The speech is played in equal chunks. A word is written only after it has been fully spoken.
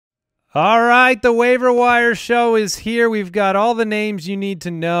All right, the Waiver Wire show is here. We've got all the names you need to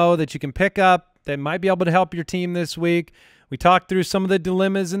know that you can pick up that might be able to help your team this week. We talked through some of the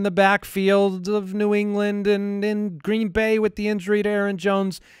dilemmas in the backfield of New England and in Green Bay with the injury to Aaron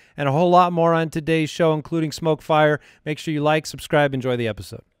Jones, and a whole lot more on today's show, including Smoke Fire. Make sure you like, subscribe, enjoy the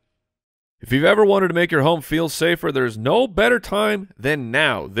episode. If you've ever wanted to make your home feel safer, there's no better time than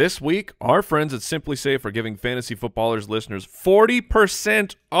now. This week, our friends at Simply Safe are giving Fantasy Footballers listeners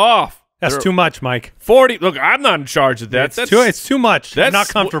 40% off. That's too much, Mike. 40. Look, I'm not in charge of that. It's too much. That's not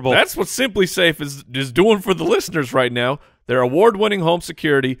comfortable. That's what Simply Safe is doing for the listeners right now. Their award-winning home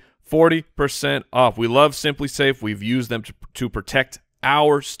security, 40% off. We love Simply Safe. We've used them to protect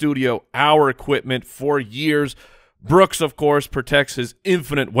our studio, our equipment for years. Brooks, of course, protects his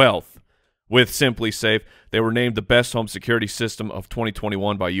infinite wealth with Simply Safe. They were named the best home security system of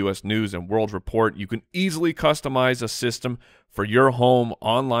 2021 by U.S. News and World Report. You can easily customize a system for your home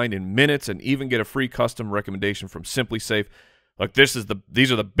online in minutes and even get a free custom recommendation from Simply Safe. Look, these are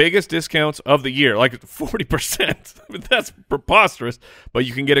the biggest discounts of the year, like 40%. I mean, that's preposterous. But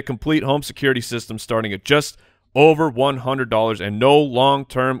you can get a complete home security system starting at just over $100 and no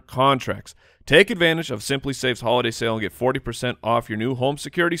long-term contracts. Take advantage of Simply Safe's holiday sale and get 40% off your new home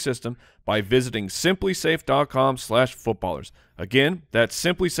security system by visiting simplysafe.com/footballers. Again, that's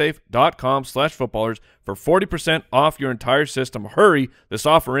simplysafe.com/footballers for 40% off your entire system. Hurry, this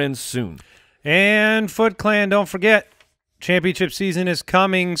offer ends soon. And Foot Clan, don't forget, championship season is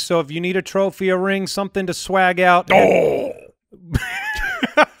coming, so if you need a trophy, a ring, something to swag out. Oh!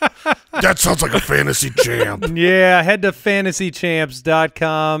 That sounds like a fantasy champ. Yeah, head to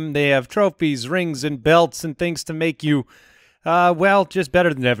fantasychamps.com. They have trophies, rings, and belts and things to make you, well, just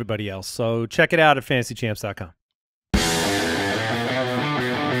better than everybody else. So check it out at fantasychamps.com.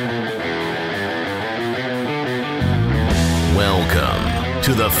 Welcome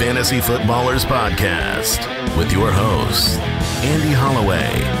to the Fantasy Footballers Podcast with your hosts, Andy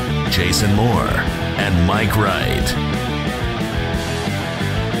Holloway, Jason Moore, and Mike Wright.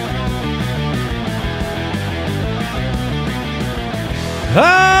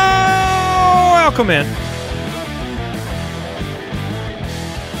 Oh, welcome in.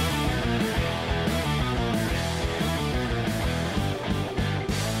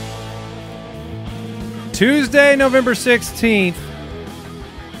 Tuesday, November 16th.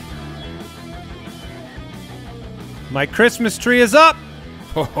 My Christmas tree is up.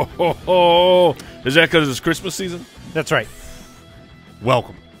 Ho, ho, ho, ho. Is that because it's Christmas season? That's right.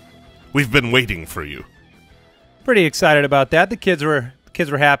 Welcome. We've been waiting for you. Pretty excited about that. The kids were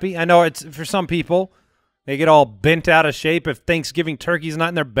happy. I know it's for some people, they get all bent out of shape if Thanksgiving turkey's not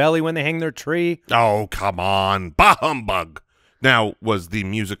in their belly when they hang their tree. Oh, come on. Bah humbug. Now, was the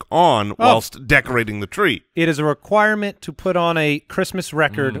music on whilst decorating the tree? It is a requirement to put on a Christmas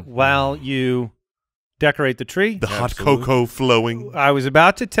record while you decorate the tree. The hot cocoa flowing. I was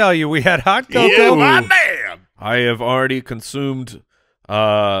about to tell you we had hot cocoa. Yeah, my man. I have already consumed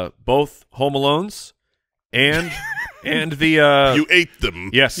both Home Alones and the you ate them.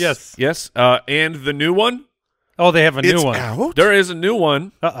 yes. And the new one. Oh, they have a new It's one. out? There is a new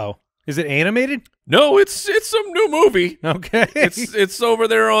one. Uh-oh. Is it animated? No, it's some new movie. Okay. It's over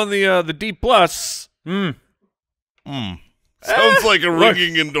there on the D+. Sounds like a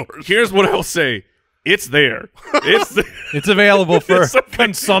ringing endorsement. Here's what I'll say. It's there. It's available for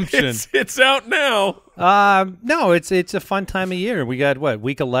consumption. It's out now. No, it's a fun time of year. We got what,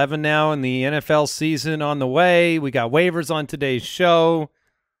 week 11 now, and the NFL season on the way. We got waivers on today's show.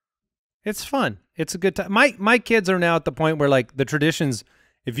 It's fun. It's a good time. My kids are now at the point where, like, the traditions,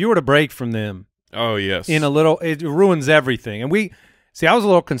 if you were to break from them, oh yes, it ruins everything. And I was a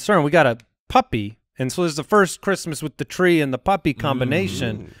little concerned. We got a puppy, and so this is the first Christmas with the tree and the puppy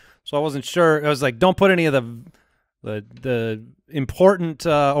combination. So I wasn't sure. I was like, don't put any of the important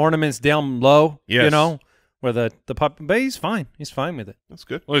ornaments down low. Yes. You know, where the puppy. But he's fine. He's fine with it. That's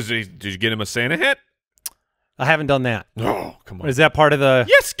good. Did you get him a Santa hat? I haven't done that. Oh, come on. Is that part of the?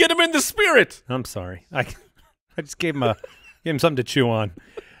 Yes, get him in the spirit. I'm sorry. I just gave him something to chew on.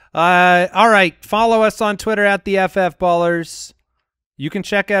 All right. Follow us on Twitter at the FF Ballers. You can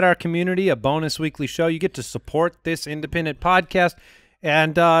check out our community, a bonus weekly show. You get to support this independent podcast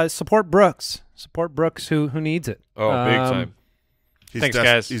and support Brooks. Support Brooks who needs it. Oh, big time. Thanks,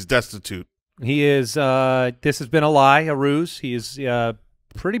 guys. He's destitute. He is. This has been a lie, a ruse. He is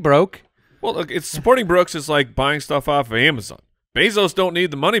pretty broke. Well, look, it's supporting Brooks is like buying stuff off of Amazon. Bezos don't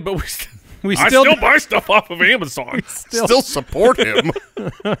need the money, but I still buy stuff off of Amazon. Still support him.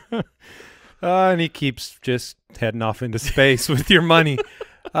 And he keeps just heading off into space with your money.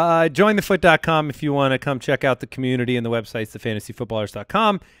 Jointhefoot.com if you want to come check out the community, and the website's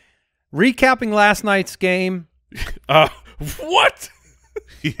thefantasyfootballers.com. Recapping last night's game. What?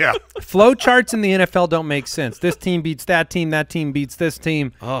 Yeah. Flow charts in the NFL don't make sense. This team beats that team beats this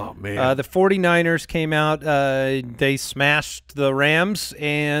team. Oh, man. The 49ers came out. They smashed the Rams,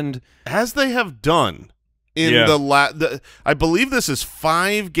 and as they have done in I believe this is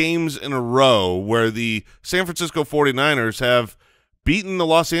 5 games in a row where the San Francisco 49ers have beaten the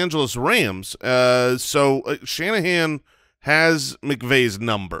Los Angeles Rams. So Shanahan has McVay's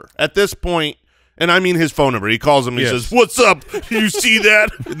number at this point. And I mean his phone number. He calls him. He says, "What's up? You see that?"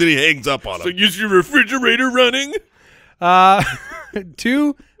 And then he hangs up on him. So is your refrigerator running?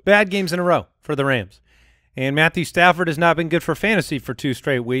 2 bad games in a row for the Rams. And Matthew Stafford has not been good for fantasy for 2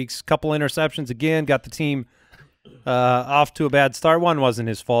 straight weeks. Couple interceptions again. Got the team off to a bad start. One wasn't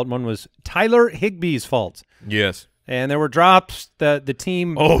his fault. One was Tyler Higbee's fault. Yes. And there were drops. The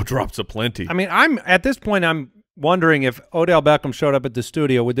team. Oh, drops aplenty. I mean, at this point, I'm wondering if Odell Beckham showed up at the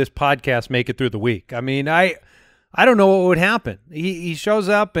studio, would this podcast make it through the week? I mean, I don't know what would happen. He shows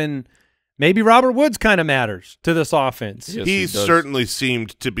up, and maybe Robert Woods kind of matters to this offense. Yes, he certainly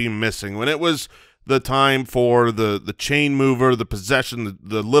seemed to be missing when it was the time for the chain mover, the possession,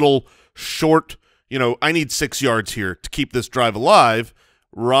 the little short, I need 6 yards here to keep this drive alive.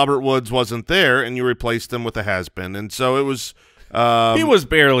 Robert Woods wasn't there, and you replaced him with a has-been. And so it was he was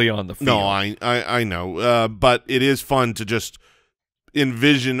barely on the field. No, I know. But it is fun to just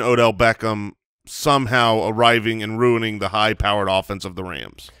envision Odell Beckham somehow arriving and ruining the high-powered offense of the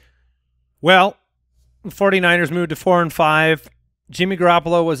Rams. Well, the 49ers moved to 4-5. Jimmy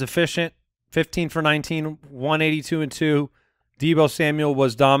Garoppolo was efficient, 15 for 19, 182-2. Deebo Samuel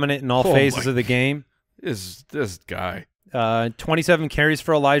was dominant in all phases of the game. This guy. 27 carries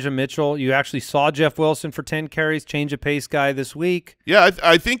for Elijah Mitchell. You actually saw Jeff Wilson for 10 carries, change of pace guy this week. Yeah,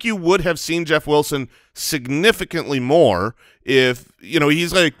 I think you would have seen Jeff Wilson significantly more if,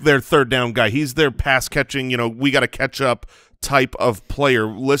 he's like their third down guy. He's their pass catching, we got to catch up type of player.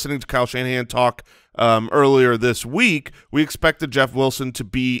 Listening to Kyle Shanahan talk earlier this week, we expected Jeff Wilson to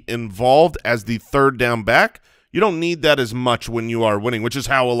be involved as the third down back. You don't need that as much when you are winning, which is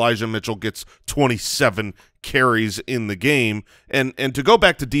how Elijah Mitchell gets 27 carries in the game. And to go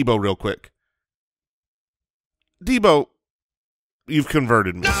back to Deebo real quick. Deebo, you've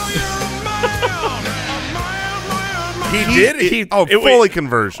converted me. Fully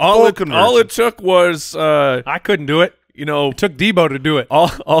conversion. All it took was I couldn't do it. It took Deebo to do it.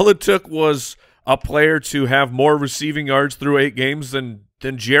 All it took was a player to have more receiving yards through 8 games than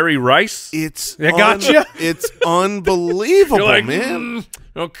Jerry Rice. It's unbelievable, like, man.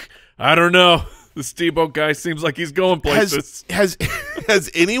 Okay, I don't know. This Deebo guy seems like he's going places. Has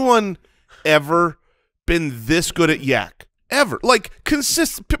anyone ever been this good at yak? Ever? Like,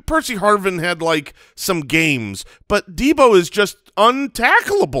 Percy Harvin had, like, some games, but Deebo is just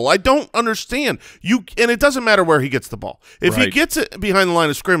untackleable. I don't understand. And it doesn't matter where he gets the ball. If he gets it behind the line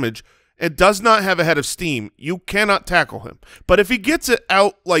of scrimmage, it does not have a head of steam, you cannot tackle him. But if he gets it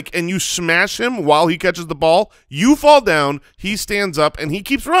out, and you smash him while he catches the ball, you fall down, he stands up, and he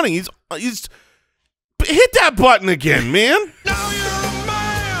keeps running. He's hit that button again, man.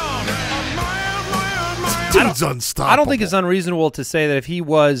 Dude's unstoppable. I don't think it's unreasonable to say that if he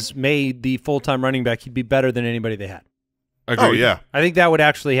was made the full-time running back, he'd be better than anybody they had. Agreed. Oh, yeah. I think that would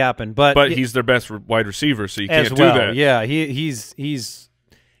actually happen. But he's their best wide receiver, so you can't do that. Yeah, he's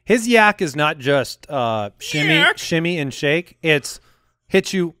his yak is not just shimmy and shake. It's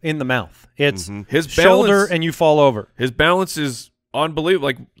hit you in the mouth. It's his shoulder balance, and you fall over. His balance is unbelievable.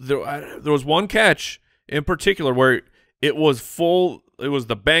 Like there was one catch in particular where it was full. It was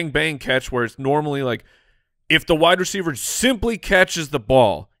the bang catch where it's normally like if the wide receiver simply catches the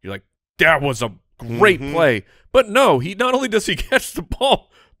ball, you're like, that was a great play. But no, he not only does he catch the ball,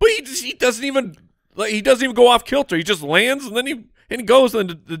 but he doesn't even go off kilter. He just lands and then he goes, and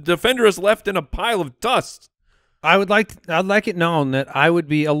the defender is left in a pile of dust. I'd like it known that I would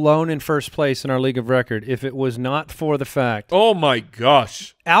be alone in first place in our league of record if it was not for the fact. Oh my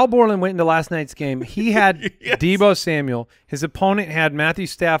gosh! Al Borland went into last night's game. He had Deebo Samuel. His opponent had Matthew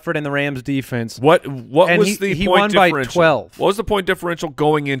Stafford and the Rams defense. What was the he point won differential? By 12. What was the point differential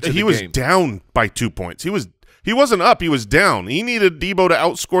going into the game? He was down by 2 points. He wasn't up. He was down. He needed Deebo to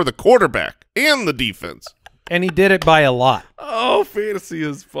outscore the quarterback and the defense. And he did it by a lot. Oh, fantasy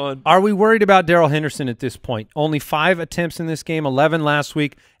is fun. Are we worried about Darrell Henderson at this point? Only 5 attempts in this game, 11 last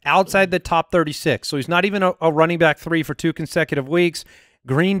week, outside the top 36. So he's not even a running back 3 for 2 consecutive weeks.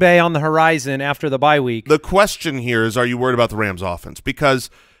 Green Bay on the horizon after the bye week. The question here is, are you worried about the Rams offense? Because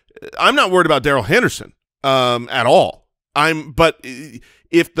I'm not worried about Darrell Henderson at all. But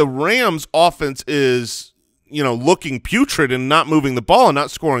if the Rams offense is looking putrid and not moving the ball and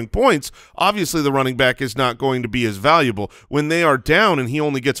not scoring points, obviously the running back is not going to be as valuable. When they are down and he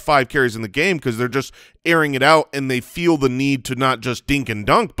only gets 5 carries in the game because they're just airing it out and they feel the need to not just dink and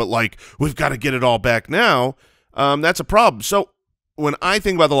dunk, but like, we've got to get it all back now, that's a problem. So when I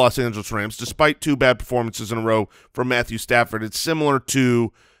think about the Los Angeles Rams, despite 2 bad performances in a row from Matthew Stafford, it's similar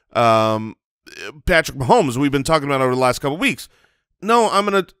to Patrick Mahomes we've been talking about over the last couple of weeks. No, I'm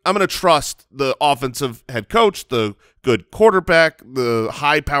gonna trust the offensive head coach, the good quarterback, the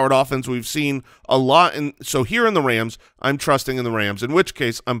high-powered offense we've seen a lot. And so here in the Rams, I'm trusting in the Rams, in which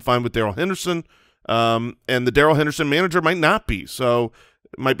case I'm fine with Darrell Henderson. And the Darrell Henderson manager might not be. So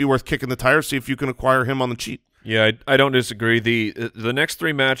it might be worth kicking the tires, see if you can acquire him on the cheap. Yeah, I don't disagree. The next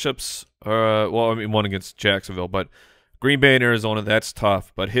 3 matchups, one against Jacksonville, but Green Bay and Arizona, that's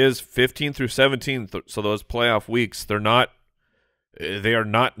tough. But his 15 through 17, so those playoff weeks, they are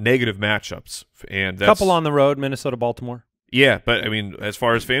not negative matchups. And that's, couple on the road, Minnesota, Baltimore. Yeah, but I mean, as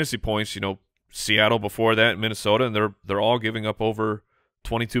far as fantasy points, Seattle before that, Minnesota, and they're all giving up over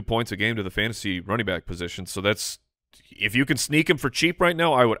 22 points a game to the fantasy running back position. So that's, if you can sneak him for cheap right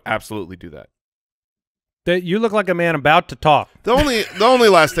now, I would absolutely do that. You look like a man about to talk. The only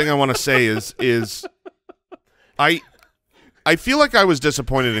last thing I want to say is I feel like I was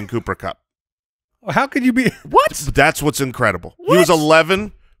disappointed in Cooper Kupp. How could you be? What? That's what's incredible. What? He was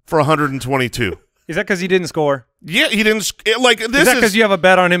 11 for 122. Is that because he didn't score? Yeah, he didn't. Is that because you have a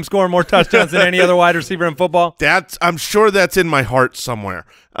bet on him scoring more touchdowns than any other wide receiver in football? I'm sure that's in my heart somewhere.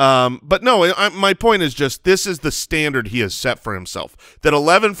 But no, my point is just this is the standard he has set for himself. That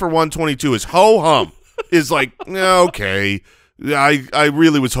 11 for 122 is ho-hum. Is like, okay, I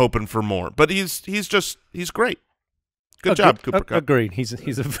really was hoping for more. But he's great. Good job, Cooper Kupp. Agreed.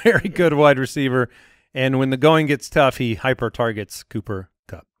 He's a very good wide receiver, and when the going gets tough, he hyper targets Cooper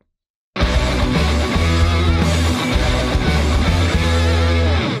Kupp.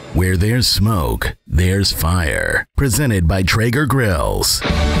 Where there's smoke, there's fire. Presented by Traeger Grills.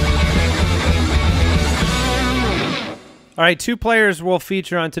 All right, 2 players will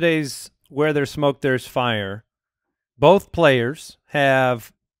feature on today's Where There's Smoke, There's Fire. Both players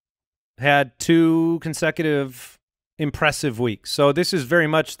have had 2 consecutive impressive weeks. So this is very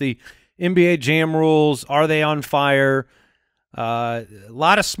much the NBA Jam rules. Are they on fire? A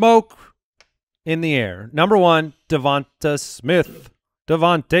lot of smoke in the air. Number 1, Devonta Smith.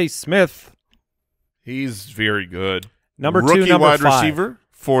 Devontae Smith. He's very good. Number 2, rookie number wide 5. receiver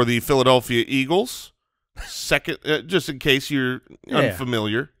for the Philadelphia Eagles. Second, just in case you're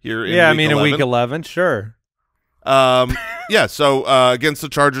unfamiliar here. In week 11. In week 11, sure. Yeah. So against the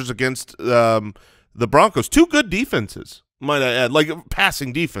Chargers, against the Broncos, 2 good defenses, might I add, like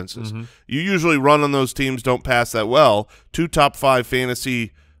passing defenses. Mm-hmm. You usually run on those teams, don't pass that well. 2 top 5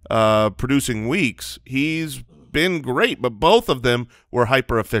 fantasy producing weeks. He's been great, but both of them were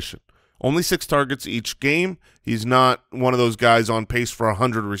hyper efficient. Only 6 targets each game. He's not one of those guys on pace for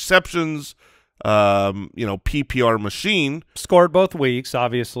 100 receptions. PPR machine. Scored both weeks,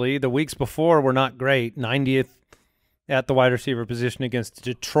 obviously. The weeks before were not great. 90th at the wide receiver position against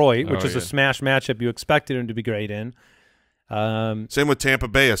Detroit, which is a smash matchup you expected him to be great in. Same with Tampa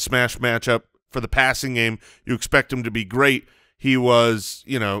Bay, a smash matchup for the passing game. You expect him to be great. He was,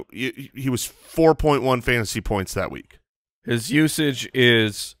 he was 4.1 fantasy points that week. His usage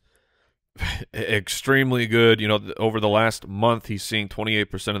is extremely good. Over the last month, he's seeing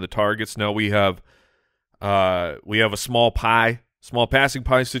 28% of the targets. Now we have a small passing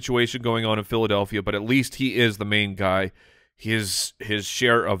pie situation going on in Philadelphia, but at least he is the main guy. His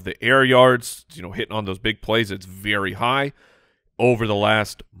share of the air yards, hitting on those big plays, it's very high. Over the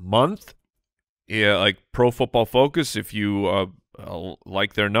last month, yeah, like Pro Football Focus, if you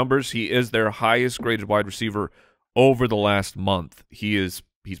like their numbers, he is their highest graded wide receiver over the last month. He's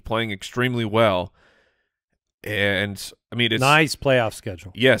playing extremely well, and I mean, it's nice playoff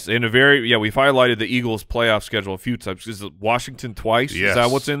schedule. Yes, we've highlighted the Eagles' playoff schedule a few times. Is it Washington twice? Yes. Is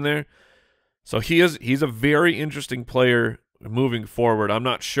that what's in there? So he's a very interesting player moving forward. I'm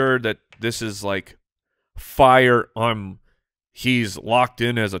not sure that this is like fire. He's locked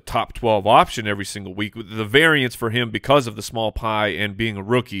in as a top 12 option every single week. The variance for him, because of the small pie and being a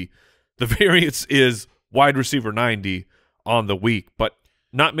rookie, the variance is wide receiver 90 on the week. But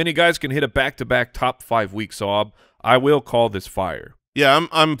not many guys can hit a back-to-back top 5 weeks, so I will call this fire. Yeah,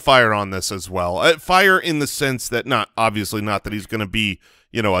 I'm fire on this as well. Fire in the sense that obviously not that he's going to be,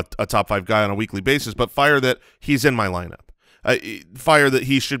 a top 5 guy on a weekly basis, but fire that he's in my lineup. Fire that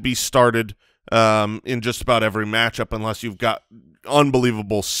he should be started in just about every matchup, unless you've got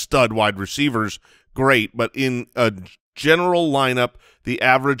unbelievable stud wide receivers. Great, but in a general lineup the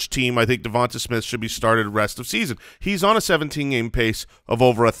average team, I think Devonta Smith should be started rest of season. He's on a 17-game pace of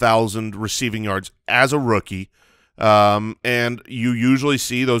over 1,000 receiving yards as a rookie. And you usually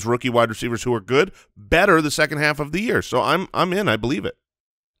see those rookie wide receivers who are good better the second half of the year. So I'm in. I believe it.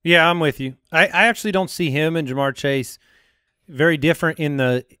 Yeah, I'm with you. I actually don't see him and Jamar Chase very different in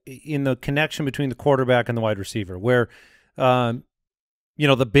the connection between the quarterback and the wide receiver, where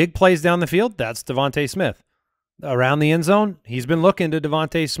the big plays down the field, that's Devonta Smith. Around the end zone, he's been looking to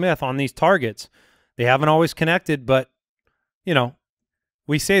Devonta Smith on these targets. They haven't always connected, but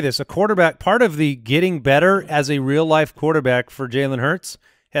we say this, a quarterback, part of the getting better as a real-life quarterback for Jalen Hurts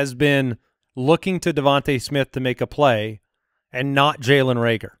has been looking to Devonta Smith to make a play and not Jalen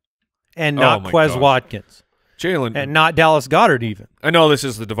Reagor and not Quez Watkins. Jalen. And not Dallas Goedert even. I know this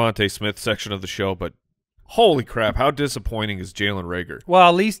is the Devonta Smith section of the show, but holy crap, how disappointing is Jalen Reagor? Well,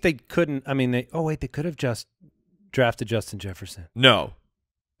 at least they couldn't. I mean, they could have just drafted Justin Jefferson. No.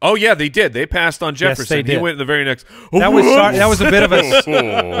 Oh, yeah, they did. They passed on Jefferson. Yes, they did. He went in the very next. That was a bit of a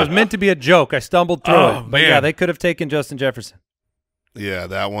it was meant to be a joke. I stumbled through it. But, man. yeah, they could have taken Justin Jefferson. Yeah,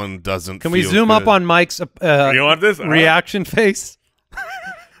 that one doesn't Can we feel zoom good. up on Mike's You want this? reaction face?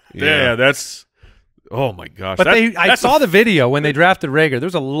 Yeah, that's – oh, my gosh. But I saw the video when they drafted Reagor. There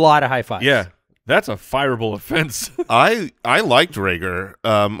was a lot of high fives. Yeah, that's a fireable offense. I liked Reagor.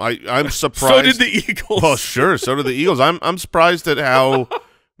 I'm surprised. So did the Eagles. Well, sure. So did the Eagles. I'm surprised at how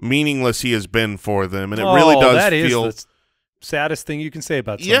meaningless he has been for them, and it really does that feel. Is the saddest thing you can say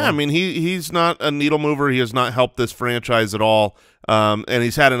about someone. Yeah, I mean he's not a needle mover. He has not helped this franchise at all, and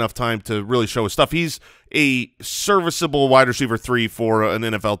he's had enough time to really show his stuff. He's a serviceable wide receiver 3 for an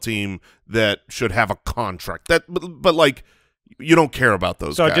NFL team that should have a contract. But like you don't care about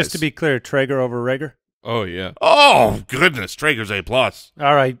those. So guys. just to be clear, Traeger over Reagor. Oh, yeah. Oh goodness, Traeger's A+.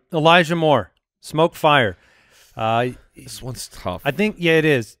 All right, Elijah Moore, smoke fire. This one's tough. I think, yeah, it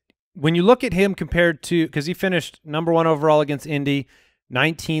is. When you look at him compared to, because he finished #1 overall against Indy,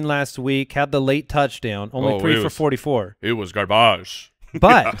 19 last week, had the late touchdown, only 3 for 44. It was garbage.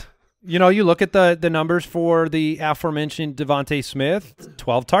 But, you look at the numbers for the aforementioned Devonta Smith,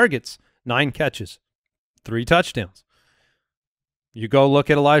 12 targets, 9 catches, 3 touchdowns. You go look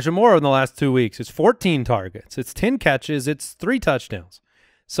at Elijah Moore in the last 2 weeks. It's 14 targets. It's 10 catches. It's 3 touchdowns.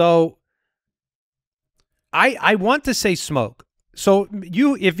 So I want to say smoke. So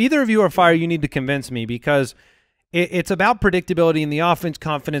if either of you are fire, you need to convince me, because it's about predictability in the offense,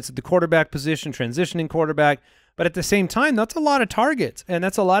 confidence at the quarterback position, transitioning quarterback. But at the same time, that's a lot of targets, and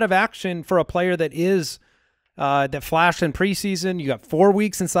that's a lot of action for a player that is that flashed in preseason. You got 4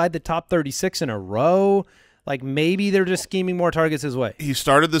 weeks inside the top 36 in a row. Like, maybe they're just scheming more targets his way. He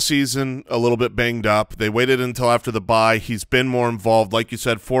started the season a little bit banged up. They waited until after the bye. He's been more involved. Like you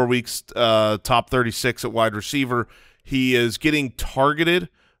said, 4 weeks, top 36 at wide receiver. He is getting targeted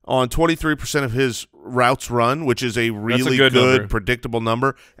on 23% of his routes run, which is a really good predictable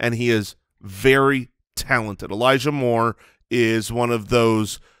number, and he is very talented. Elijah Moore is one of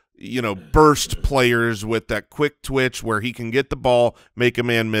those burst players with that quick twitch where he can get the ball, make a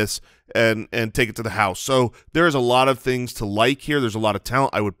man miss, and take it to the house. So there's a lot of things to like here. There's a lot of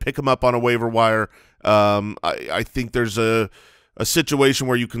talent. I would pick him up on a waiver wire. I think there's a situation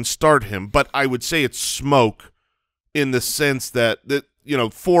where you can start him, but I would say it's smoke in the sense that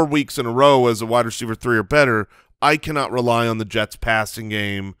 4 weeks in a row as a wide receiver 3 or better, I cannot rely on the Jets passing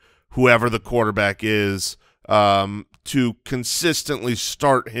game, whoever the quarterback is, to consistently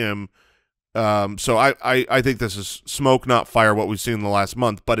start him. So I think this is smoke, not fire, what we've seen in the last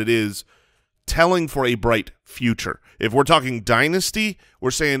month, but it is telling for a bright future. If we're talking dynasty,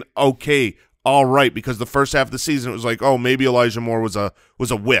 we're saying, okay, all right, because the first half of the season it was like, oh, maybe Elijah Moore was a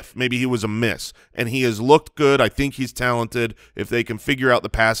whiff, maybe he was a miss, and he has looked good. I think he's talented. If they can figure out the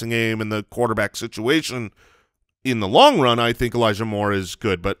passing game and the quarterback situation in the long run, I think Elijah Moore is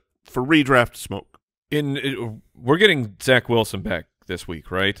good. But for redraft, smoke. We're getting Zach Wilson back this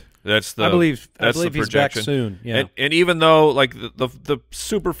week, right? I believe he's back soon. Yeah, and even though like the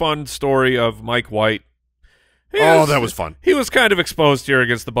super fun story of Mike White. That was fun. He was kind of exposed here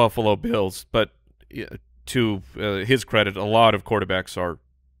against the Buffalo Bills, but to his credit, a lot of quarterbacks are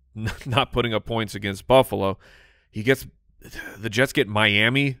not putting up points against Buffalo. The Jets get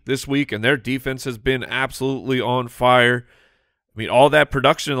Miami this week, and their defense has been absolutely on fire. I mean, all that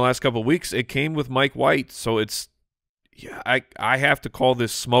production in the last couple of weeks, it came with Mike White, so it's I have to call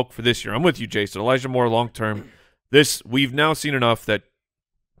this smoke for this year. I'm with you, Jason. Elijah Moore long term. We've now seen enough that.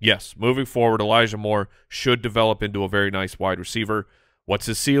 Yes, moving forward, Elijah Moore should develop into a very nice wide receiver. What's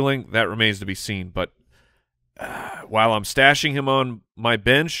his ceiling? That remains to be seen. But while I'm stashing him on my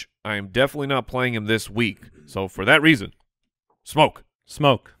bench, I am definitely not playing him this week. So for that reason, smoke.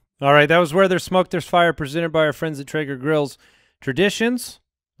 Smoke. All right, that was Where There's Smoke, There's Fire, presented by our friends at Traeger Grills. Traditions,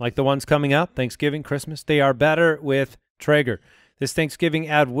 like the ones coming up, Thanksgiving, Christmas, they are better with Traeger. This Thanksgiving,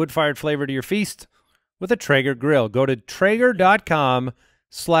 add wood-fired flavor to your feast with a Traeger grill. Go to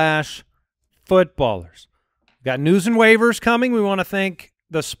Traeger.com/footballers. We've got news and waivers coming. We want to thank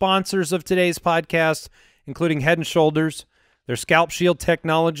the sponsors of today's podcast, including Head & Shoulders, their Scalp Shield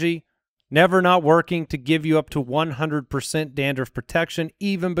technology, never not working to give you up to 100% dandruff protection,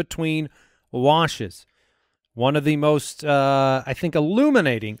 even between washes. One of the most, I think,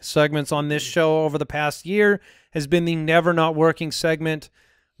 illuminating segments on this show over the past year has been the Never Not Working segment,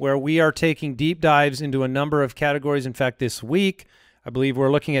 where we are taking deep dives into a number of categories. In fact, this week, I believe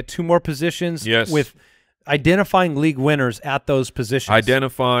we're looking at 2 more positions with identifying league winners at those positions.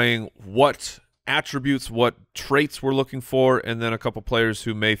 Identifying what attributes, what traits we're looking for, and then a couple players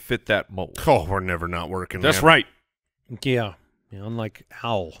who may fit that mold. Oh, we're never not working. That's man. right. Yeah, unlike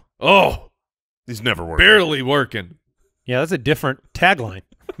Owl. Oh, he's never working. barely working. Yeah, that's a different tagline.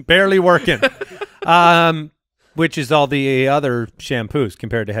 Barely working. Which is all the other shampoos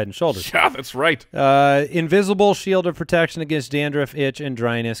compared to Head & Shoulders. Yeah, that's right. Invisible shield of protection against dandruff, itch, and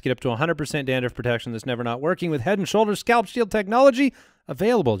dryness. Get up to 100% dandruff protection that's never not working with Head & Shoulders Scalp Shield technology.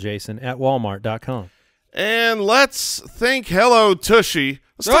 Available, Jason, at Walmart.com. And let's thank Hello Tushy.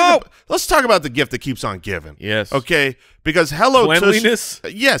 Let's talk about the gift that keeps on giving. Yes. Okay? Because Hello Cleanliness?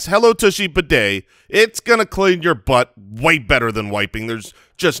 Tushy. Yes, Hello Tushy Bidet. It's going to clean your butt way better than wiping. There's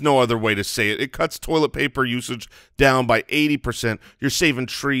just no other way to say it. It cuts toilet paper usage down by 80%. You're saving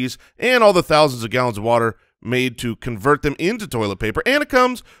trees and all the thousands of gallons of water made to convert them into toilet paper. And it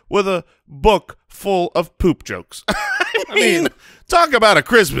comes with a book full of poop jokes. I mean, talk about a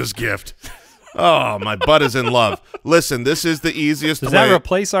Christmas gift. Oh, my butt is in love. Listen, this is the easiest way. Does that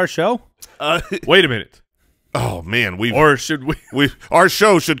replace our show? Wait a minute. Oh, man. Or should we? Our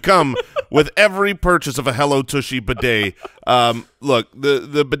show should come with every purchase of a Hello Tushy bidet. Look,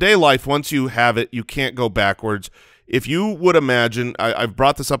 the bidet life, once you have it, you can't go backwards. If you would imagine, I've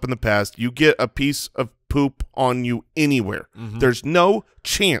brought this up in the past, you get a piece of poop on you anywhere. There's no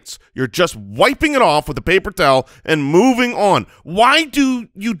chance. You're just wiping it off with a paper towel and moving on. Why do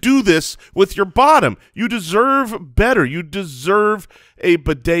you do this with your bottom? You deserve better. You deserve a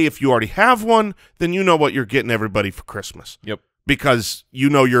bidet. If you already have one, then you know what you're getting everybody for Christmas. Yep. Because you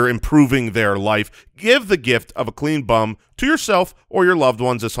know you're improving their life. Give the gift of a clean bum to yourself or your loved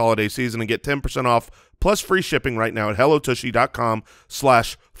ones this holiday season and get 10% off plus free shipping right now at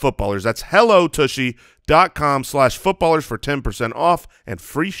hellotushy.com/footballers. That's hellotushy.com/footballers for 10% off and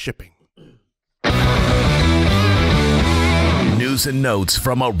free shipping. News and notes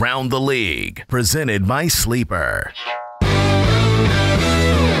from around the league, presented by Sleeper.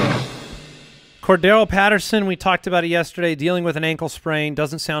 Cordero Patterson, we talked about it yesterday, dealing with an ankle sprain.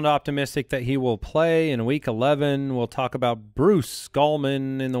 Doesn't sound optimistic that he will play in Week 11. We'll talk about Bruce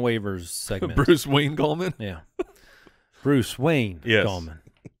Gallman in the waivers segment. Bruce Wayne Gallman? Yeah. Bruce Wayne Gallman.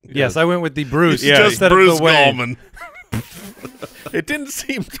 Yes, I went with the Bruce Just instead Bruce of the Wayne. Gallman. It didn't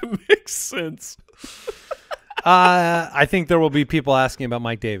seem to make sense. I think there will be people asking about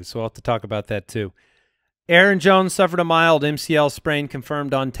Mike Davis, so we'll have to talk about that too. Aaron Jones suffered a mild MCL sprain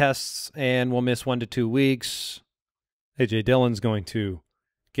confirmed on tests and will miss 1 to 2 weeks. A.J. Dillon's going to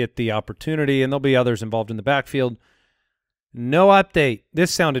get the opportunity, and there'll be others involved in the backfield. No update.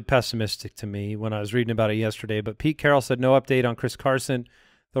 This sounded pessimistic to me when I was reading about it yesterday, but Pete Carroll said no update on Chris Carson.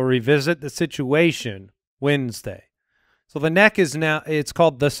 They'll revisit the situation Wednesday. So the neck is now, it's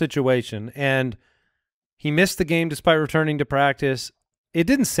called the situation, and he missed the game despite returning to practice. It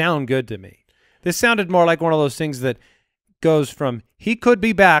didn't sound good to me. This sounded more like one of those things that goes from he could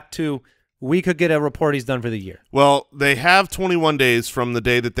be back to we could get a report he's done for the year. Well, they have 21 days from the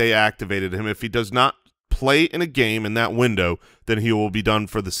day that they activated him. If he does not play in a game in that window, then he will be done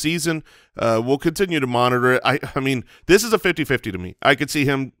for the season. We'll continue to monitor it. I mean, this is a 50-50 to me. I could see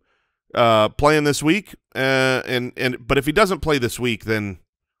him playing this week, but if he doesn't play this week, then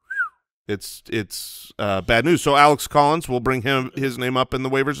it's bad news. So Alex Collins will bring his name up in the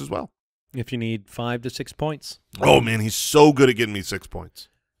waivers as well. If you need 5 to 6 points. Oh, man, he's so good at getting me 6 points.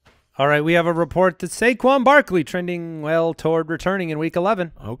 All right, we have a report that Saquon Barkley trending well toward returning in Week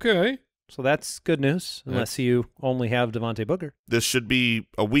 11. Okay. So that's good news, unless you only have Devontae Booker. This should be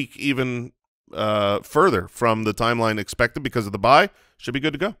a week even further from the timeline expected because of the bye. Should be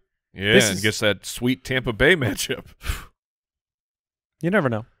good to go. Yeah, and gets that sweet Tampa Bay matchup. You never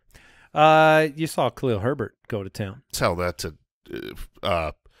know. You saw Khalil Herbert go to town. Tell that to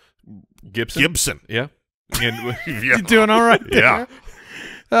Gibson. Yeah. And You're doing all right there.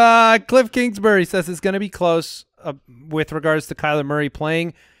 Yeah. Cliff Kingsbury says it's going to be close. with regards to Kyler Murray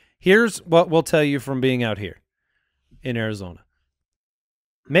playing. Here's what we'll tell you from being out here in Arizona.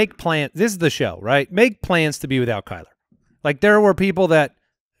 Make plans. This is the show, right? Make plans to be without Kyler. Like, there were people that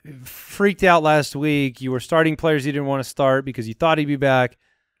freaked out last week. You were starting players you didn't want to start because you thought he'd be back.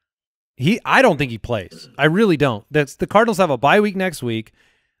 I don't think he plays. I really don't. The Cardinals have a bye week next week.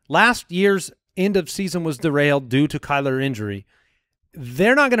 Last year's end of season was derailed due to Kyler injury.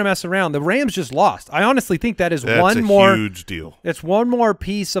 They're not going to mess around. The Rams just lost. I honestly think that's one more huge deal. It's one more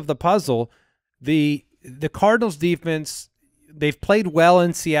piece of the puzzle. The Cardinals defense, they've played well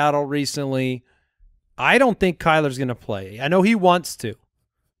in Seattle recently. I don't think Kyler's going to play. I know he wants to,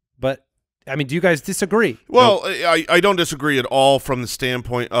 but I mean, do you guys disagree? Well, I don't disagree at all from the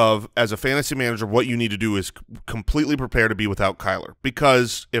standpoint of, as a fantasy manager, what you need to do is completely prepare to be without Kyler.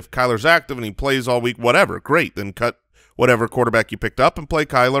 Because if Kyler's active and he plays all week, whatever, great. Then cut whatever quarterback you picked up and play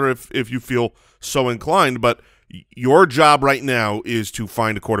Kyler if you feel so inclined. But your job right now is to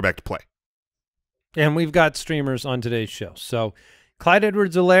find a quarterback to play. And we've got streamers on today's show. So Clyde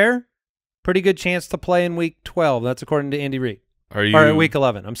Edwards-Helaire, pretty good chance to play in Week 12. That's according to Andy Reid. Or Week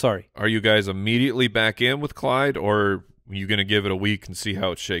 11, I'm sorry. Are you guys immediately back in with Clyde, or are you going to give it a week and see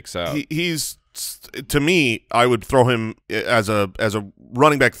how it shakes out? He's, to me, I would throw him as a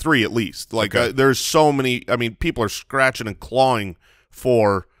running back 3 at least. Like, okay. There's so many. I mean, people are scratching and clawing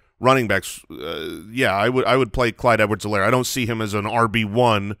for running backs. Yeah, I would play Clyde Edwards-Helaire. I don't see him as an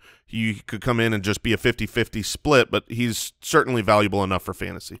RB1. He could come in and just be a 50-50 split, but he's certainly valuable enough for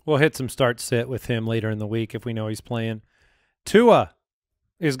fantasy. We'll hit some start-sit with him later in the week if we know he's playing. Tua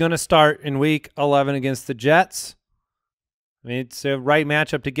is going to start in Week 11 against the Jets. I mean, it's a right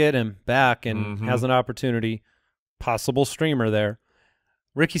matchup to get him back and has an opportunity. Possible streamer there.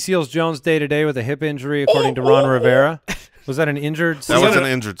 Ricky Seals-Jones day-to-day with a hip injury, according to Ron Rivera. Was that an injured That was an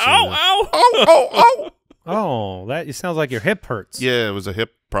injured season. Ow, ow. Oh, it sounds like your hip hurts. Yeah, it was a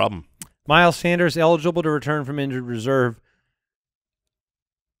hip problem. Miles Sanders eligible to return from injured reserve.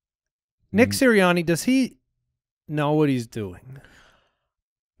 Nick Sirianni, does he know what he's doing?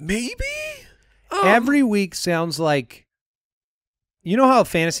 Maybe? Every week sounds like, you know how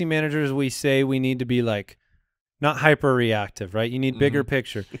fantasy managers we say we need to be like not hyper reactive, right? You need bigger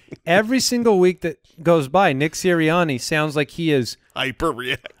picture. Every single week that goes by, Nick Sirianni sounds like he is hyper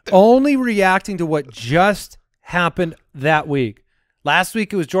reactive, only reacting to what just happened that week. Last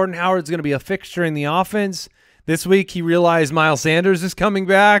week it was Jordan Howard's going to be a fixture in the offense. This week he realized Miles Sanders is coming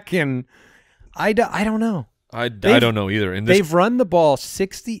back, and I don't know. I don't know either. They've run the ball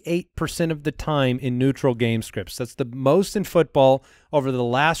 68% of the time in neutral game scripts. That's the most in football over the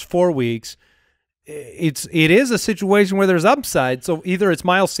last 4 weeks. It is a situation where there's upside. So either it's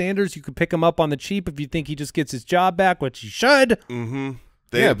Miles Sanders, you could pick him up on the cheap if you think he just gets his job back, which he should.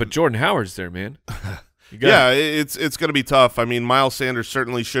 Yeah, but Jordan Howard's there, man. Yeah, it's going to be tough. I mean, Miles Sanders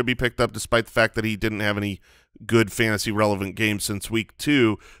certainly should be picked up despite the fact that he didn't have any good fantasy relevant games since Week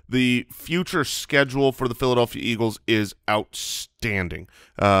 2. The future schedule for the Philadelphia Eagles is outstanding.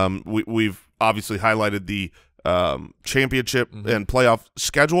 We've obviously highlighted the championship and playoff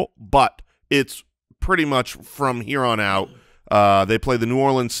schedule, but it's pretty much from here on out. They play the New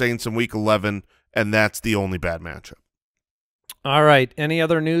Orleans Saints in Week 11, and that's the only bad matchup. All right. Any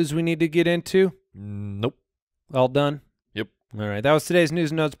other news we need to get into? Nope. All done? Yep. All right. That was today's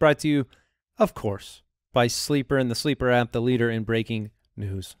news and notes, brought to you, of course, by Sleeper and the Sleeper app, the leader in breaking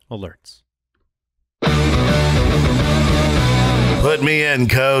news alerts. Put me in,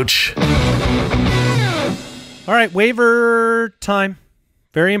 coach. All right. Waiver time.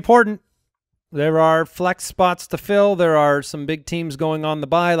 Very important. There are flex spots to fill. There are some big teams going on the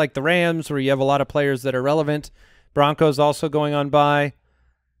bye, like the Rams, where you have a lot of players that are relevant. Broncos also going on bye.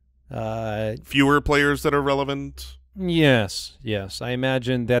 Fewer players that are relevant. Yes. I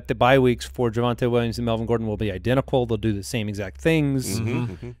imagine that the bye weeks for Javonte Williams and Melvin Gordon will be identical. They'll do the same exact things.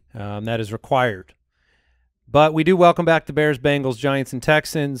 That is required. But we do welcome back the Bears, Bengals, Giants, and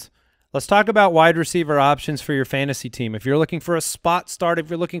Texans. Let's talk about wide receiver options for your fantasy team. If you're looking for a spot start, if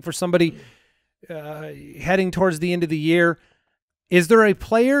you're looking for somebody heading towards the end of the year, is there a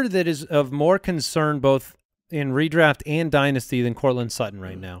player that is of more concern both in redraft and dynasty than Cortland Sutton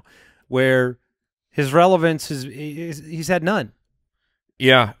right now, where his relevance he's had none?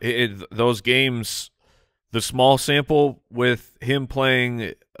 Yeah, those games, the small sample with him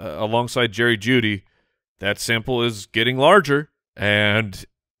playing alongside Jerry Jeudy, that sample is getting larger, and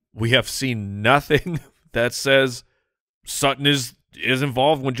we have seen nothing that says Sutton is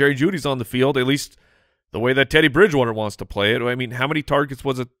involved when Jerry Jeudy's on the field, at least the way that Teddy Bridgewater wants to play it. I mean, how many targets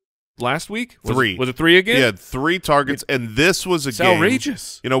was it last week? Three. Was it 3 again? He had 3 targets, and this was a game.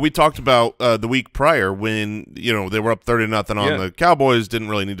 Outrageous. You know, we talked about the week prior when, you know, they were up 30-0 on the Cowboys, didn't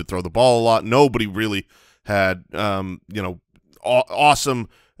really need to throw the ball a lot. Nobody really had, you know, awesome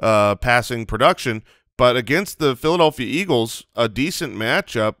passing production. But against the Philadelphia Eagles, a decent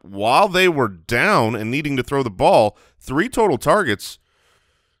matchup while they were down and needing to throw the ball. 3 total targets.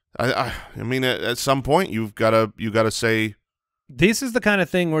 I mean, at some point you've got to say this is the kind of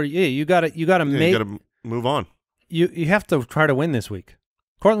thing where you got to move on. You have to try to win this week.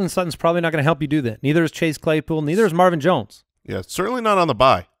 Cortland Sutton's probably not going to help you do that. Neither is Chase Claypool. Neither is Marvin Jones. Yeah, certainly not on the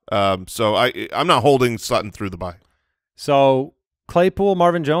bye. So I'm not holding Sutton through the bye. So Claypool,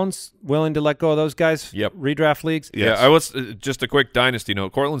 Marvin Jones, willing to let go of those guys? Yep. Redraft leagues? Yes. Yeah, I was just a quick dynasty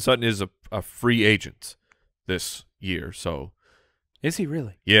note. Cortland Sutton is a free agent this year, so is he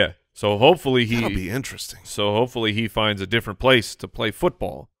really? Yeah. So hopefully that'll be interesting. So hopefully he finds a different place to play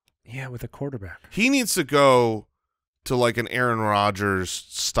football. Yeah, with a quarterback. He needs to go to like an Aaron Rodgers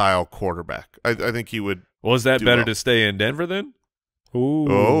style quarterback. I think he would. Was that better to stay in Denver then? Ooh.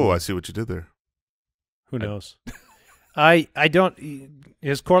 Oh, I see what you did there. Who knows? I don't.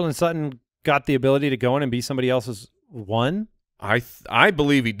 Has Cortland Sutton got the ability to go in and be somebody else's one? I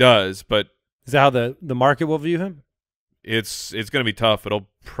believe he does, but is that how the market will view him? It's going to be tough. It'll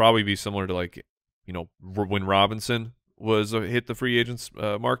probably be similar to, like, you know, when Robinson was hit the free agents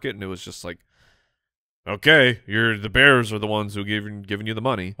market, and it was just like, okay, the Bears are the ones who giving you the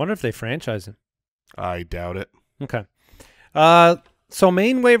money. Wonder if they franchise him. I doubt it. Okay. So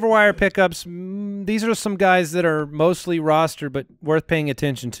main waiver wire pickups, these are some guys that are mostly rostered but worth paying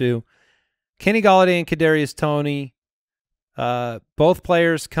attention to. Kenny Golladay and Kadarius Toney, both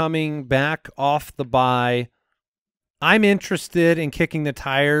players coming back off the bye. I'm interested in kicking the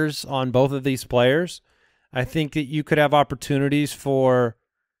tires on both of these players. I think that you could have opportunities for,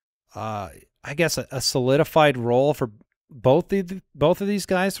 I guess, a solidified role for both of these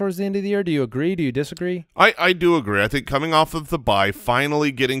guys towards the end of the year. Do you agree? Do you disagree? I do agree. I think coming off of the bye,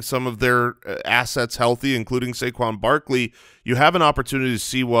 finally getting some of their assets healthy, including Saquon Barkley, you have an opportunity to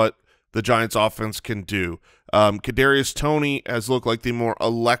see what the Giants offense can do. Kadarius Toney has looked like the more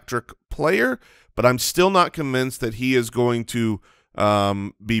electric player, but I'm still not convinced that he is going to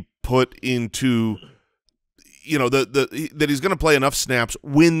be put into, you know, that he's going to play enough snaps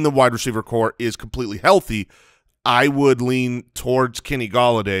when the wide receiver core is completely healthy. I would lean towards Kenny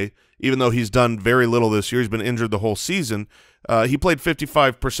Golladay, even though he's done very little this year. He's been injured the whole season. He played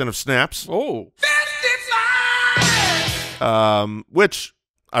 55% of snaps. Oh. 55! Which,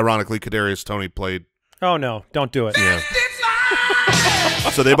 ironically, Kadarius Toney played. Oh, no. Don't do it. Yeah.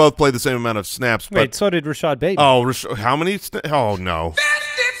 So they both played the same amount of snaps. Wait, so did Rashad Bateman. Oh, how many? Oh, no.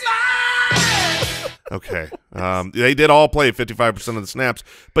 Okay. They did all play 55% of the snaps.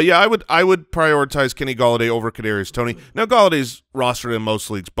 But yeah, I would prioritize Kenny Golladay over Kadarius Toney. Now Galladay's rostered in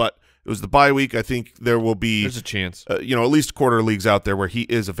most leagues, but it was the bye week. I think there will be there's a chance. You know, at least a quarter of leagues out there where he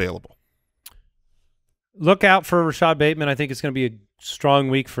is available. Look out for Rashad Bateman. I think it's going to be a strong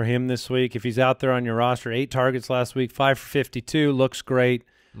week for him this week. If he's out there on your roster, 8 targets last week, 5 for 52, looks great.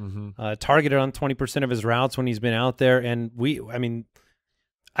 Targeted on 20% of his routes when he's been out there. And I mean,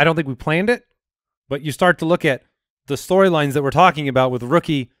 I don't think we planned it. But you start to look at the storylines that we're talking about with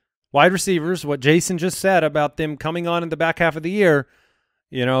rookie wide receivers, what Jason just said about them coming on in the back half of the year.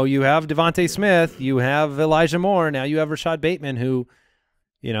 You know, you have Devontae Smith, you have Elijah Moore, now you have Rashad Bateman, who,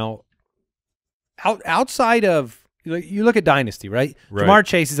 you know, outside of, you look at Dynasty, right? Jamar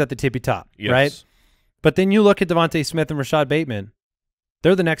Chase is at the tippy top, right? But then you look at Devontae Smith and Rashad Bateman.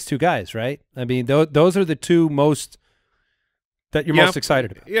 They're the next 2 guys, right? I mean, those are the 2 most that you're most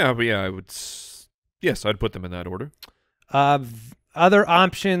excited about. Yeah, but yeah, yes, I'd put them in that order. Other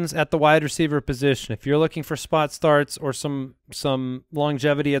options at the wide receiver position. If you're looking for spot starts or some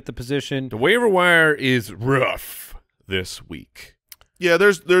longevity at the position, the waiver wire is rough this week. Yeah,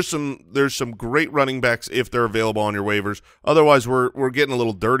 there's some great running backs if they're available on your waivers. Otherwise, we're getting a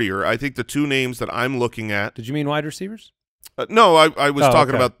little dirtier. I think the 2 names that I'm looking at. Did you mean wide receivers? No, I was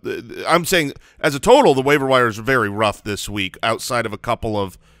talking about. I'm saying as a total, the waiver wire is very rough this week. Outside of a couple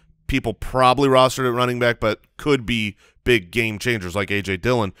of people probably rostered at running back, but could be big game changers like A.J.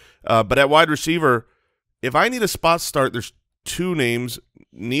 Dillon. But at wide receiver, if I need a spot start, there's 2 names.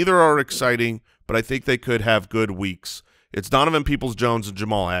 Neither are exciting, but I think they could have good weeks. It's Donovan Peoples-Jones and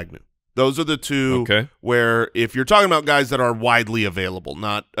Jamal Agnew. Those are the 2 where if you're talking about guys that are widely available,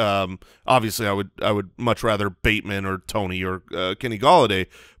 not obviously I would much rather Bateman or Toney or Kenny Golladay,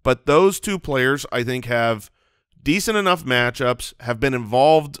 but those 2 players I think have decent enough matchups, have been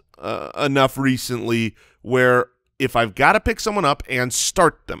involved enough recently where if I've got to pick someone up and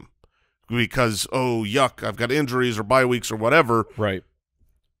start them, because, oh, yuck, I've got injuries or bye weeks or whatever. Right.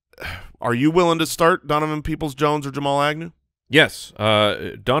 Are you willing to start Donovan Peoples-Jones or Jamal Agnew? Yes.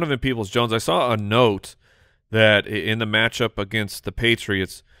 Donovan Peoples-Jones, I saw a note that in the matchup against the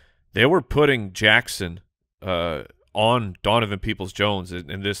Patriots, they were putting Jackson on Donovan Peoples-Jones,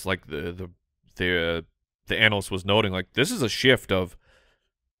 and this, like, the analyst was noting, like, this is a shift of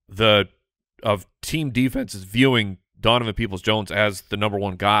team defenses viewing Donovan Peoples-Jones as the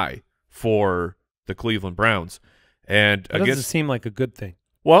 #1 guy for the Cleveland Browns. And that doesn't seem like a good thing.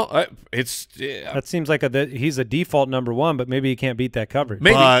 Well, that seems like he's a default #1, but maybe he can't beat that coverage.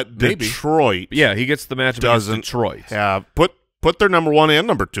 Maybe, but Detroit, yeah, he gets the matchup against Detroit. Have put their #1 and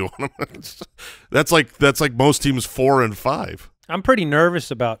 #2 on him. that's like most teams 4 and 5. I'm pretty nervous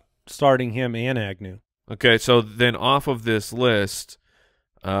about starting him and Agnew. Okay, so then off of this list,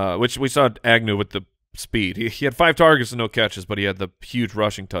 which we saw Agnew with the speed. He had 5 targets and no catches, but he had the huge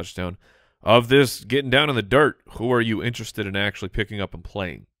rushing touchdown. Of this getting down in the dirt, who are you interested in actually picking up and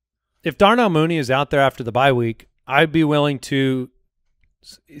playing? If Darnell Mooney is out there after the bye week, I'd be willing to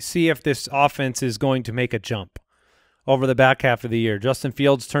see if this offense is going to make a jump over the back half of the year. Justin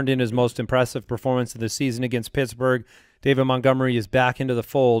Fields turned in his most impressive performance of the season against Pittsburgh. David Montgomery is back into the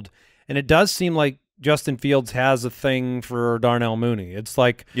fold, and it does seem like Justin Fields has a thing for Darnell Mooney. It's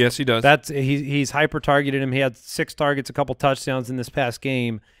like, yes, he does. He's hyper targeted him. He had 6 targets, a couple touchdowns in this past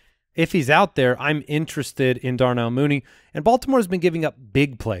game. If he's out there, I'm interested in Darnell Mooney. And Baltimore's been giving up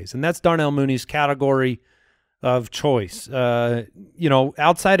big plays, and that's Darnell Mooney's category of choice. You know,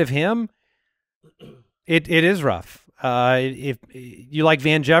 outside of him, it is rough. If you like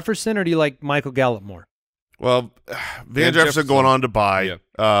Van Jefferson, or do you like Michael Gallup more? Well, Van Jefferson going on to bye. Yeah.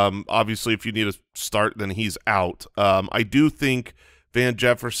 Obviously, if you need a start, then he's out. I do think Van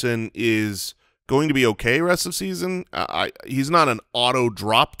Jefferson is going to be okay rest of season. He's not an auto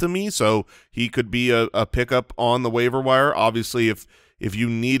drop to me, so he could be a pickup on the waiver wire. Obviously, if you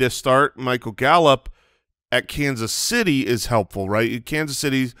need a start, Michael Gallup at Kansas City is helpful, right? Kansas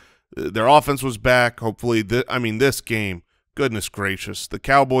City, their offense was back. Hopefully, this game, goodness gracious, the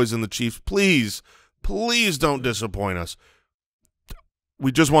Cowboys and the Chiefs, please don't disappoint us.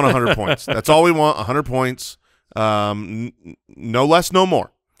 We just want 100 points. That's all we want, 100 points. No less, no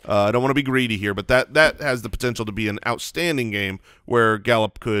more. I don't want to be greedy here, but that has the potential to be an outstanding game where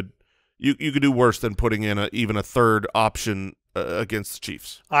Gallup could you could do worse than putting in even a third option against the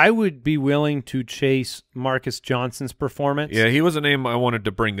Chiefs. I would be willing to chase Marcus Johnson's performance. Yeah, he was a name I wanted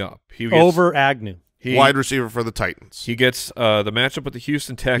to bring up. Over Agnew. Wide receiver for the Titans. He gets the matchup with the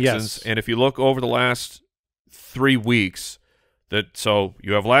Houston Texans, and if you look over the last 3 weeks, so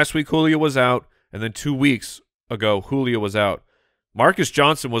you have last week Julio was out, and then 2 weeks ago Julio was out. Marcus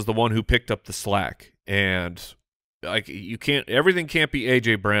Johnson was the one who picked up the slack, and like everything can't be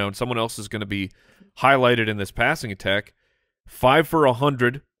A.J. Brown. Someone else is going to be highlighted in this passing attack. 5 for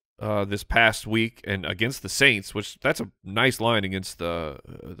 100 this past week, and against the Saints, which that's a nice line against the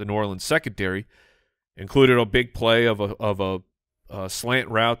New Orleans secondary. Included a big play of a slant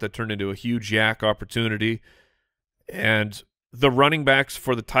route that turned into a huge yak opportunity, and the running backs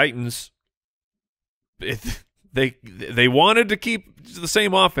for the Titans. They wanted to keep the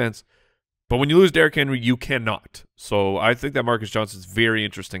same offense, but when you lose Derrick Henry, you cannot. So I think that Marcus Johnson is very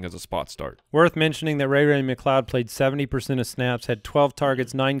interesting as a spot start. Worth mentioning that Ray McCloud played 70% of snaps, had 12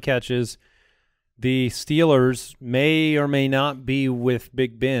 targets, 9 catches. The Steelers may or may not be with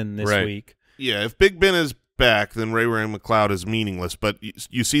Big Ben this week. Yeah, if Big Ben is back, then Ray McCloud is meaningless. But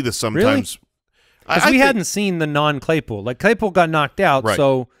you see this sometimes. Because we hadn't seen the non-Claypool. Like, Claypool got knocked out,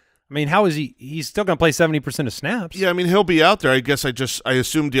 so – I mean, how is he? He's still going to play 70% of snaps. Yeah, I mean, he'll be out there. I guess I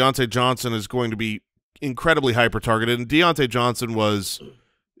assume Deontay Johnson is going to be incredibly hyper-targeted, and Deontay Johnson was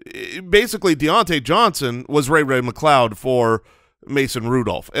basically Ray McCloud for Mason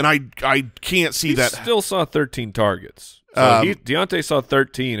Rudolph, and I can't see that. Still saw 13 targets. So Deontay saw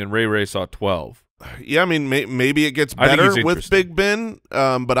 13, and Ray saw 12. Yeah, I mean, maybe it gets better with Big Ben,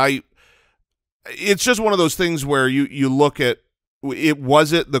 but it's just one of those things where you look at.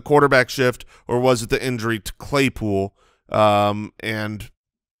 Was it the quarterback shift, or was it the injury to Claypool? And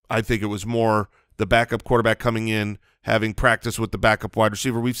I think it was more the backup quarterback coming in, having practice with the backup wide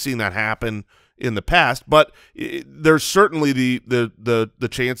receiver. We've seen that happen in the past, but there's certainly the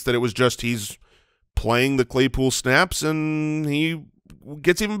chance that it was just he's playing the Claypool snaps and he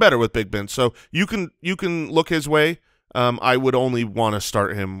gets even better with Big Ben. So you can look his way. I would only want to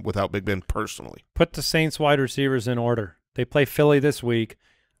start him without Big Ben personally. Put the Saints wide receivers in order. They play Philly this week.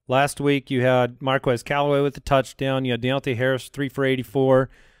 Last week you had Marquez Callaway with the touchdown. You had Deontay Harris 3 for 84.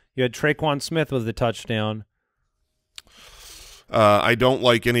 You had Traquan Smith with the touchdown. I don't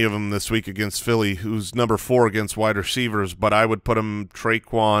like any of them this week against Philly, who's number 4 against wide receivers, but I would put him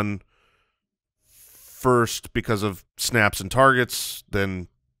Traquan first because of snaps and targets, then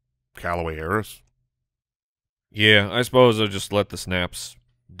Callaway Harris. Yeah, I suppose I'll just let the snaps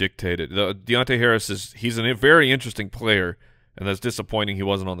dictate it. Deontay Harris he's a very interesting player, and that's disappointing he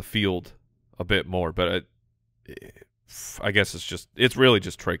wasn't on the field a bit more. But I guess it's really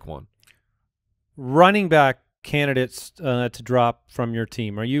just Traquan. Running back candidates to drop from your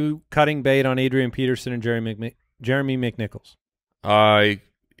team. Are you cutting bait on Adrian Peterson and Jeremy McNichols? I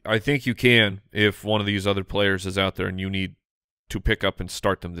think you can if one of these other players is out there and you need to pick up and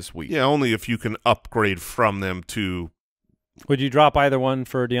start them this week. Yeah, only if you can upgrade from them to. Would you drop either one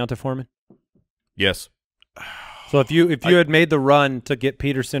for Deontay Foreman? Yes. So if you had made the run to get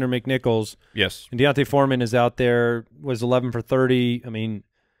Peterson or McNichols, yes, and Deontay Foreman is out there, was 11 for 30. I mean,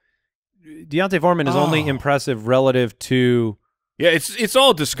 Deontay Foreman is only impressive relative to it's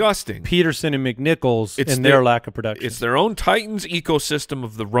all disgusting. Peterson and McNichols and their lack of production. It's their own Titans ecosystem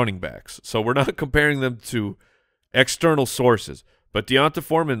of the running backs. So we're not comparing them to external sources. But Deontay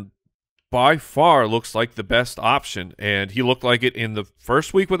Foreman by far looks like the best option, and he looked like it in the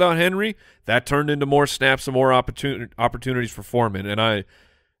first week without Henry. That turned into more snaps and more opportunities for Foreman, and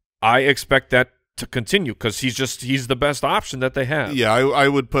I expect that to continue because he's the best option that they have. Yeah, I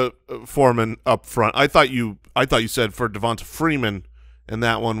would put Foreman up front. I thought you said for Devonta Freeman, and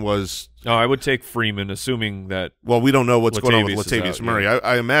that one was. No, I would take Freeman, assuming that. Well, we don't know what's going on with Latavius Latavius Murray. Yeah.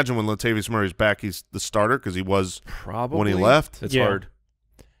 I imagine when Latavius Murray's back, he's the starter because he was probably when he left. It's hard.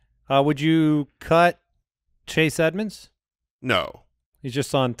 Would you cut Chase Edmonds? No, he's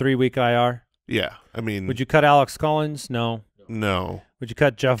just on 3-week IR. Yeah, I mean, would you cut Alex Collins? No. No. Would you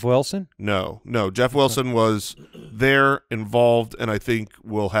cut Jeff Wilson? No. Jeff Wilson was there, involved, and I think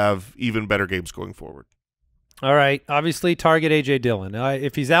will have even better games going forward. All right. Obviously, target A.J. Dillon.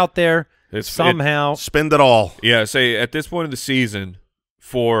 If he's out there somehow. Spend it all. Yeah, say at this point of the season,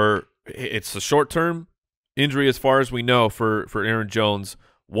 it's a short-term injury as far as we know for Aaron Jones,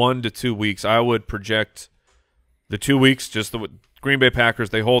 1 to 2 weeks. I would project the 2 weeks, just the Green Bay Packers,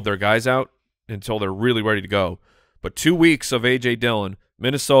 they hold their guys out until they're really ready to go. But 2 weeks of A.J. Dillon,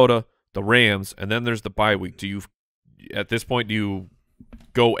 Minnesota, the Rams, and then there's the bye week. At this point, do you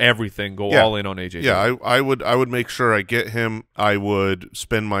go everything, all in on A.J. Dillon? Yeah, I would make sure I get him. I would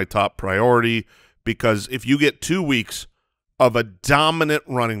spend my top priority because if you get 2 weeks of a dominant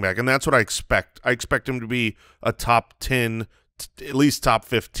running back, and that's what I expect. I expect him to be a top 10, at least top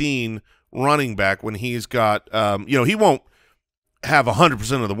 15 running back when he's got he won't have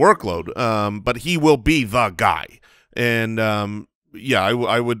 100% of the workload, but he will be the guy. And,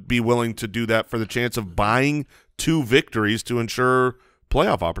 I would be willing to do that for the chance of buying 2 victories to ensure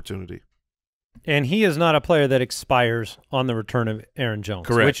playoff opportunity. And he is not a player that expires on the return of Aaron Jones,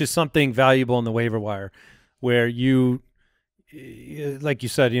 correct, which is something valuable in the waiver wire where you, like you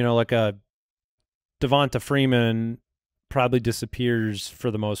said, like a Devonta Freeman probably disappears for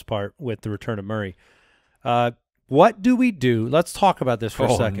the most part with the return of Murray. What do we do? Let's talk about this for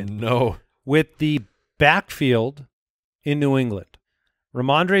a second. No. With the backfield in New England,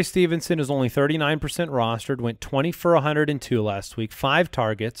 Ramondre Stevenson is only 39% rostered, went 20 for 102 last week, 5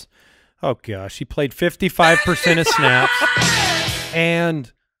 targets. Oh, gosh, he played 55% of snaps,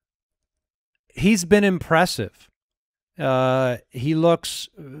 and he's been impressive. He looks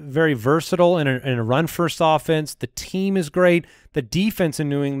very versatile in a run-first offense. The team is great. The defense in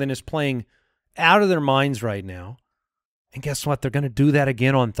New England is playing out of their minds right now. And guess what? They're going to do that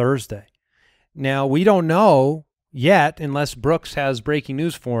again on Thursday. Now, we don't know yet, unless Brooks has breaking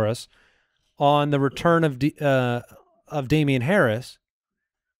news for us, on the return of Damian Harris.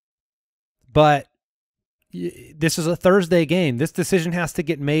 But this is a Thursday game. This decision has to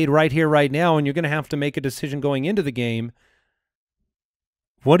get made right here, right now, and you're going to have to make a decision going into the game.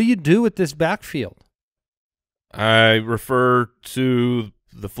 What do you do with this backfield? I refer to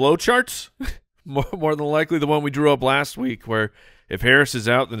the flow charts. More than likely the one we drew up last week, where if Harris is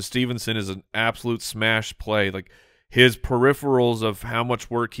out, then Stevenson is an absolute smash play. Like his peripherals of how much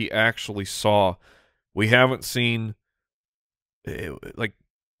work he actually saw, we haven't seen. Like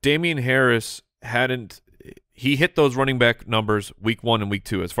Damian Harris he hit those running back numbers week 1 and week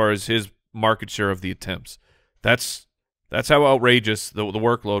 2 as far as his market share of the attempts. That's how outrageous the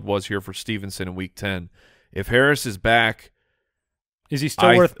workload was here for Stevenson in week 10. If Harris is back. Is he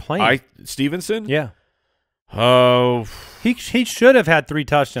still worth playing? Stevenson? Yeah. Oh. He should have had 3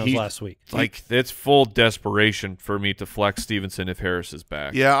 touchdowns last week. Like, it's full desperation for me to flex Stevenson if Harris is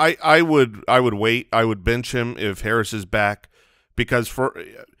back. Yeah, I would wait. I would bench him if Harris is back because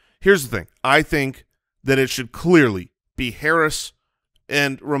here's the thing. I think that it should clearly be Harris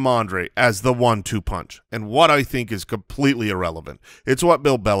and Ramondre as the 1-2 punch, and what I think is completely irrelevant. It's what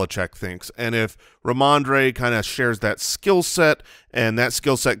Bill Belichick thinks, and if Ramondre kind of shares that skill set, and that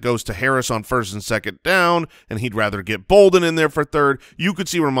skill set goes to Harris on first and second down, and he'd rather get Bolden in there for third, you could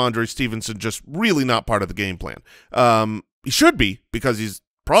see Ramondre Stevenson just really not part of the game plan. He should be, because he's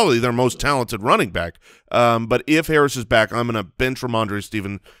probably their most talented running back. But if Harris is back, I'm going to bench Ramondre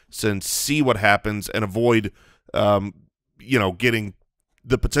Stevenson, see what happens, and avoid, getting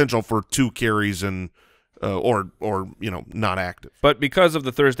the potential for 2 carries and or not active. But because of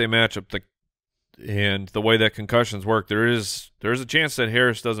the Thursday matchup and the way that concussions work, there is a chance that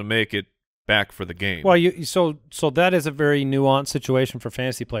Harris doesn't make it back for the game. Well, so that is a very nuanced situation for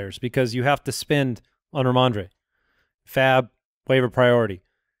fantasy players, because you have to spend on Ramondre. Fab, waiver priority.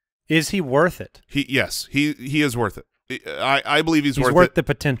 Is he worth it? Yes, he is worth it. I believe he's worth the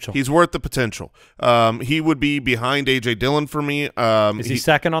potential. He's worth the potential. He would be behind A.J. Dillon for me. Is he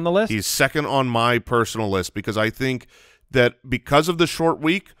second on the list? He's second on my personal list, because I think that because of the short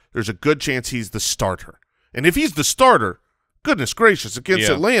week, there's a good chance he's the starter. And if he's the starter, goodness gracious, against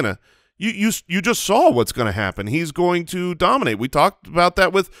Atlanta, you just saw what's going to happen. He's going to dominate. We talked about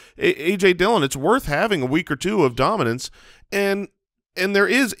that with A.J. Dillon. It's worth having a week or two of dominance, and there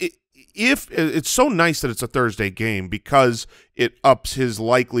is it's so nice that it's a Thursday game, because it ups his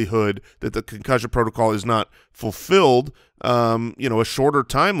likelihood that the concussion protocol is not fulfilled, a shorter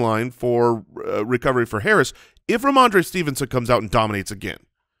timeline for recovery for Harris. If Ramondre Stevenson comes out and dominates again,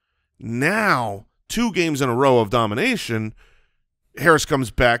 now 2 games in a row of domination, Harris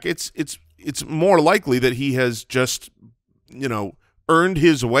comes back, it's more likely that he has just, earned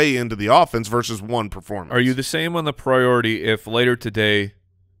his way into the offense versus one performance. Are you the same on the priority if later today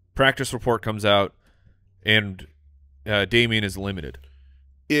practice report comes out and Damian is limited?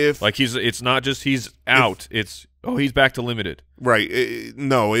 It's not just he's out, it's he's back to limited. Right.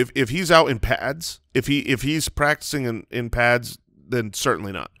 No, if he's out in pads, if he's practicing in pads, then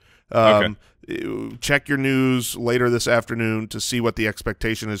certainly not. Okay. Check your news later this afternoon to see what the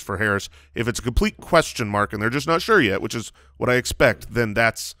expectation is for Harris. If it's a complete question mark and they're just not sure yet, which is what I expect, then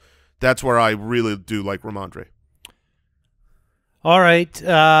that's where I really do like Ramondre. All right.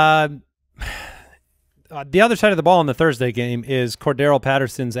 The other side of the ball in the Thursday game is Cordero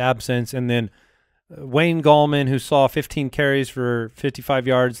Patterson's absence, and then Wayne Gallman, who saw 15 carries for 55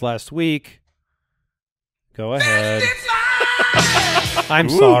 yards last week. Go ahead. I'm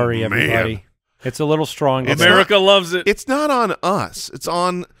sorry, everybody. Man. It's a little strong. America loves it. It's not on us. It's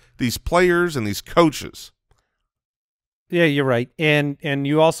on these players and these coaches. Yeah, you're right. And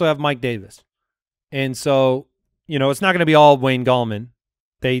you also have Mike Davis. And so, it's not going to be all Wayne Gallman.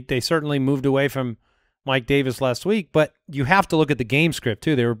 They certainly moved away from Mike Davis last week, but you have to look at the game script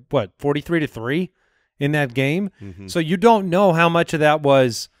too. They were, 43-3 in that game? Mm-hmm. So you don't know how much of that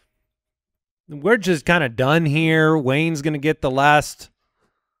was, we're just kind of done here. Wayne's going to get the last.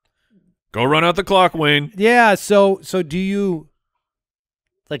 Go run out the clock, Wayne. Yeah, so do you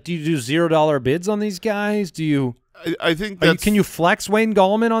do $0 bids on these guys? Do you I think can you flex Wayne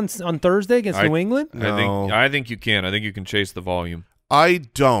Gallman on Thursday against New England? No. I think you can. I think you can chase the volume. I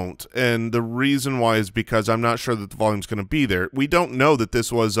don't, and the reason why is because I'm not sure that the volume's going to be there. We don't know that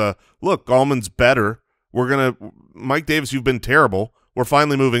this was look, Gallman's better. Mike Davis, you've been terrible. We're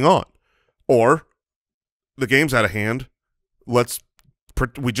finally moving on. Or the game's out of hand.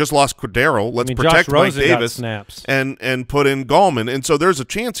 We just lost Cordero. Let's protect Mike Davis and put in Gallman. And so there's a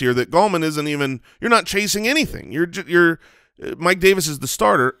chance here that Gallman isn't even. You're not chasing anything. Mike Davis is the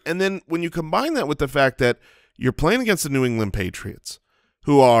starter. And then when you combine that with the fact that you're playing against the New England Patriots,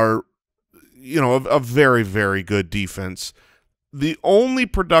 who are, a very, very good defense. The only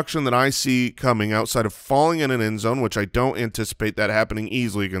production that I see coming outside of falling in an end zone, which I don't anticipate that happening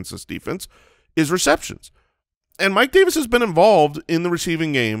easily against this defense, is receptions. And Mike Davis has been involved in the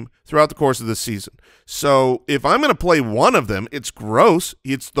receiving game throughout the course of this season. So if I'm going to play one of them, it's gross.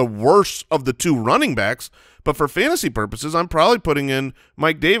 It's the worst of the 2 running backs. But for fantasy purposes, I'm probably putting in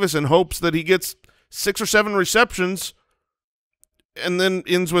Mike Davis in hopes that he gets 6 or 7 receptions and then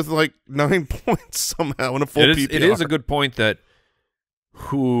ends with 9 points somehow in a full PPR. It is a good point that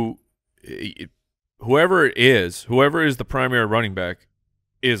whoever is the primary running back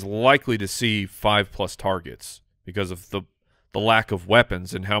is likely to see 5+ targets because of the lack of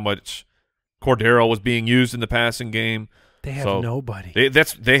weapons and how much Cordero was being used in the passing game. They have nobody.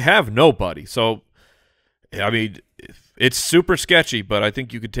 They have nobody. So, I mean, it's super sketchy, but I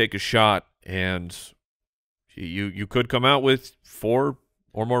think you could take a shot and you could come out with 4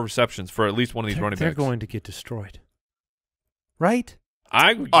 or more receptions for at least one of these running backs. They're going to get destroyed, right?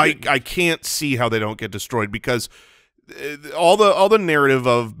 I can't see how they don't get destroyed because all the narrative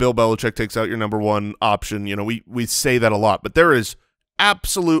of Bill Belichick takes out your number one option. You know, we say that a lot, but there is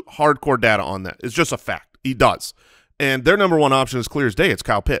absolute hardcore data on that. It's just a fact. He does, and their number one option is clear as day. It's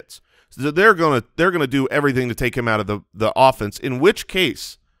Kyle Pitts. So they're gonna do everything to take him out of the offense. In which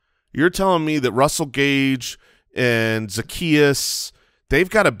case, you're telling me that Russell Gage and Zacchaeus, they've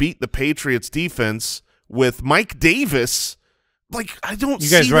got to beat the Patriots defense with Mike Davis. Like, I don't. You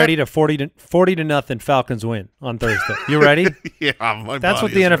guys see ready that. to 40-0 Falcons win on Thursday? You ready? Yeah, my That's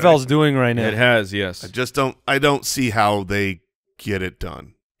what body the is NFL is ready. doing right now. It has, yes. I don't see how they get it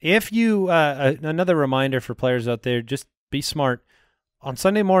done. If you another reminder for players out there, just be smart. On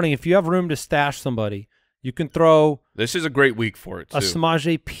Sunday morning, if you have room to stash somebody, you can throw This is a great week for it, too. a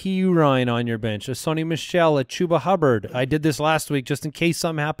Samaje Perine on your bench, a Sonny Michel, a Chuba Hubbard. I did this last week just in case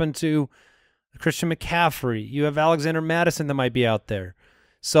something happened to Christian McCaffrey. You have Alexander Madison that might be out there.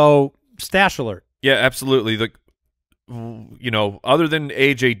 So, stash alert. Yeah, absolutely. Other than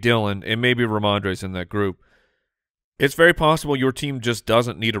A.J. Dillon and maybe Ramondre's in that group, it's very possible your team just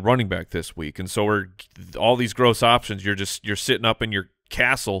doesn't need a running back this week. And so all these gross options, you're sitting up in your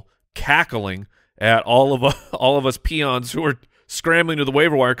castle cackling at all of us peons who are scrambling to the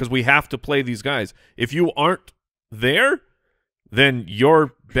waiver wire because we have to play these guys. If you aren't there, then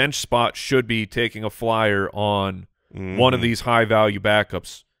your bench spot should be taking a flyer on one of these high-value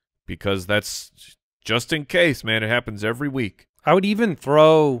backups because that's just in case, man. It happens every week. I would even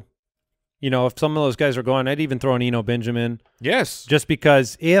throw, if some of those guys are going, I'd even throw an Eno Benjamin. Yes. Just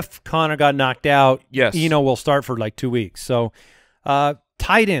because if Connor got knocked out, Yes. Eno will start for like 2 weeks. So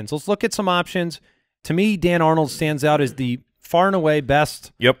tight ends, let's look at some options. To me, Dan Arnold stands out as the far and away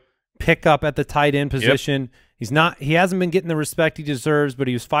best pickup at the tight end position. He hasn't been getting the respect he deserves, but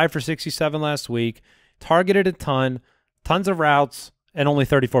he was 5 for 67 last week, targeted a ton, tons of routes, and only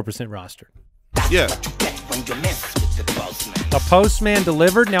 34% rostered. Yeah. The postman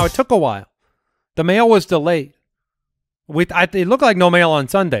delivered. Now, it took a while. The mail was delayed. It looked like no mail on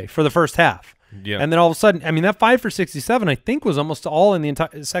Sunday for the first half. Yeah. And then all of a sudden, I mean, that 5 for 67, I think, was almost all in the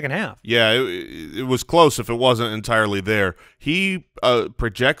entire second half. Yeah, it was close if it wasn't entirely there. He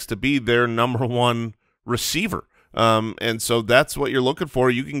projects to be their number one receiver. And so that's what you're looking for.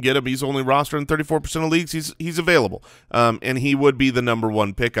 You can get him. He's only rostered in 34% of leagues. He's available. And he would be the number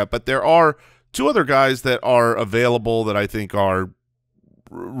one pickup. But there are two other guys that are available that I think are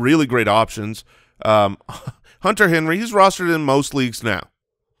really great options. Hunter Henry, he's rostered in most leagues now,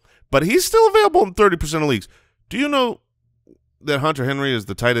 but he's still available in 30% of leagues. Do you know that Hunter Henry is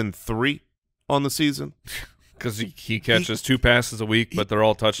the tight end 3 on the season? Because he catches 2 passes a week, but they're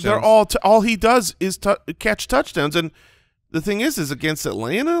all touchdowns. They're all he does is catch touchdowns. And the thing is against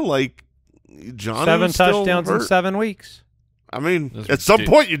Atlanta, like Johnny 7 touchdowns in 7 weeks. I mean, at some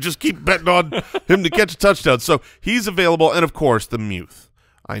point you just keep betting on him to catch a touchdown. So he's available, and of course the Muth.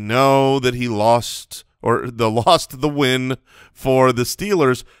 I know that he lost the win for the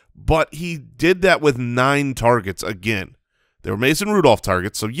Steelers, but he did that with 9 targets again. They were Mason Rudolph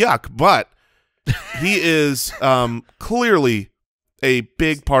targets, so yuck. But he is clearly a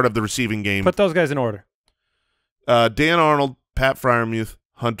big part of the receiving game. Put those guys in order. Dan Arnold, Pat Freiermuth,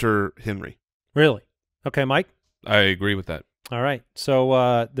 Hunter Henry. Really? Okay, Mike? I agree with that. All right.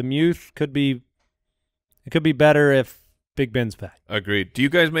 So the Muth could be better if Big Ben's back. Agreed. Do you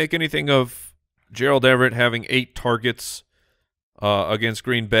guys make anything of Gerald Everett having 8 targets against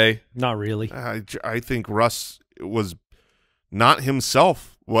Green Bay? Not really. I think Russ was not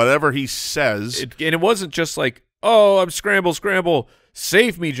himself. Whatever he says. And it wasn't just like, oh, I'm scramble,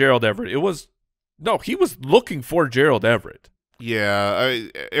 save me, Gerald Everett. It was – no, he was looking for Gerald Everett. Yeah,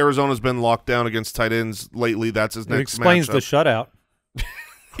 Arizona's been locked down against tight ends lately. That's his next It explains matchup. the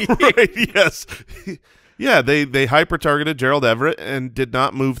shutout. Right, yes. Yeah, they hyper-targeted Gerald Everett and did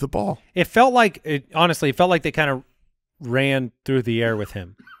not move the ball. It felt like honestly, it felt like they kind of ran through the air with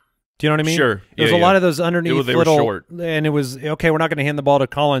him. Do you know what I mean? Sure. There's a lot of those underneath they little, were short. and it was, okay, we're not going to hand the ball to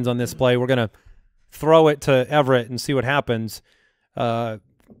Collins on this play. We're going to throw it to Everett and see what happens. I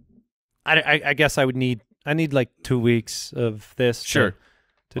guess I need like 2 weeks of this to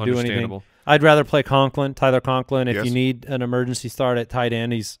do anything. I'd rather play Tyler Conklin. If you need an emergency start at tight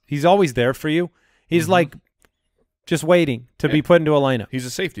end, he's always there for you. He's like just waiting to be put into a lineup. He's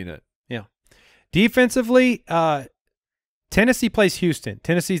a safety net. Yeah. Defensively, Tennessee plays Houston.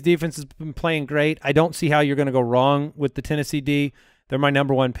 Tennessee's defense has been playing great. I don't see how you're going to go wrong with the Tennessee D. They're my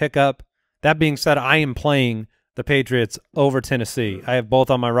number one pickup. That being said, I am playing the Patriots over Tennessee. I have both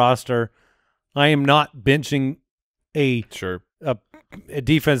on my roster. I am not benching a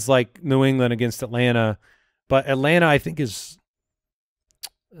defense like New England against Atlanta, but Atlanta I think is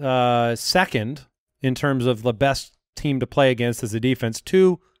second in terms of the best team to play against as a defense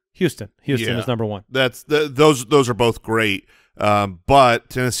to Houston. Houston is number 1. Those are both great. But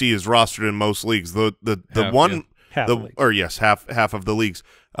Tennessee is rostered in most leagues. Half of the leagues.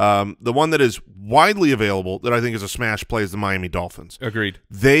 The one that is widely available that I think is a smash play is the Miami Dolphins. Agreed.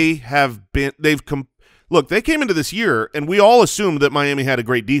 They came into this year and we all assumed that Miami had a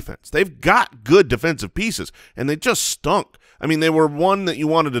great defense. They've got good defensive pieces and they just stunk. I mean, they were one that you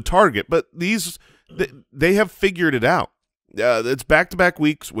wanted to target, but they have figured it out. It's back-to-back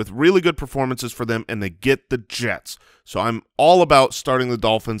weeks with really good performances for them, and they get the Jets. So I'm all about starting the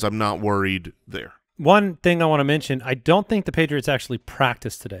Dolphins. I'm not worried there. One thing I want to mention, I don't think the Patriots actually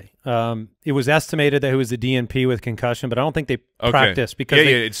practiced today. It was estimated that it was a DNP with concussion, but I don't think they practiced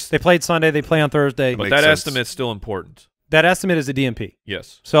because they played Sunday, they play on Thursday. But that estimate's still important. That estimate is a DNP.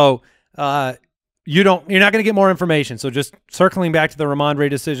 Yes. So you're not going to get more information. So just circling back to the Ramondre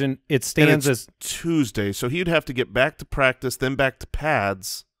decision, it stands as Tuesday. So he'd have to get back to practice, then back to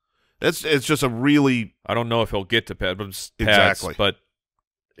pads. It's just a really I don't know if he'll get to pads, exactly. But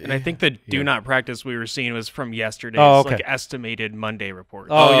and I think the do not practice we were seeing was from yesterday's like estimated Monday report.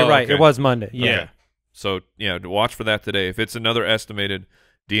 Oh, you're right. Okay. It was Monday. Yeah. Okay. So watch for that today. If it's another estimated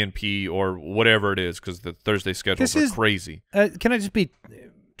DNP or whatever it is, because the Thursday schedules are crazy. Can I just be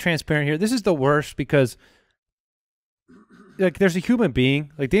transparent here? This is the worst because like there's a human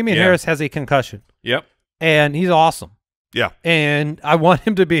being. Like Damian Harris has a concussion. Yep. And he's awesome. Yeah. And I want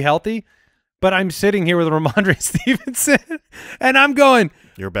him to be healthy, but I'm sitting here with Ramondre Stevenson and I'm going,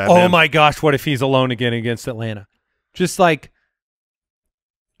 you're a bad oh man. my gosh, what if he's alone again against Atlanta? Just like,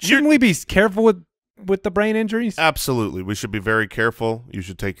 shouldn't we be careful with the brain injuries? Absolutely. We should be very careful. You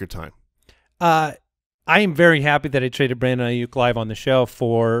should take your time. I am very happy that I traded Brandon Ayuk live on the show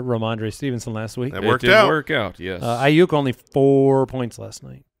for Ramondre Stevenson last week. That worked out. It out. did work out, yes. Ayuk only 4 points last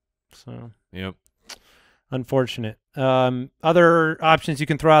night. So, yep. Unfortunate. Other options you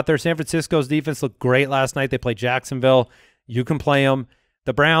can throw out there. San Francisco's defense looked great last night. They played Jacksonville. You can play them.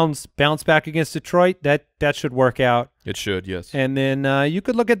 The Browns bounce back against Detroit. That should work out. It should, yes. And then you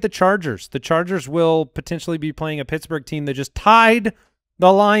could look at the Chargers. The Chargers will potentially be playing a Pittsburgh team that just tied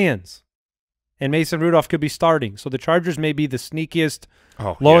the Lions. And Mason Rudolph could be starting. So the Chargers may be the sneakiest,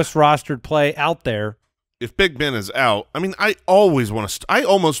 lowest rostered play out there. If Big Ben is out, I mean, I always want to. I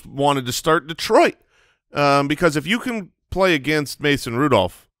almost wanted to start Detroit because if you can play against Mason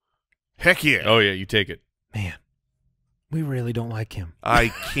Rudolph, heck yeah. Oh yeah, you take it. Man, we really don't like him. I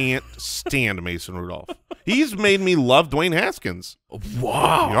can't stand Mason Rudolph. He's made me love Dwayne Haskins.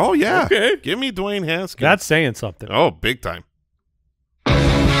 Wow. Oh yeah. Okay. Give me Dwayne Haskins. That's saying something. Oh, big time.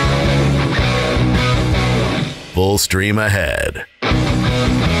 Full stream ahead.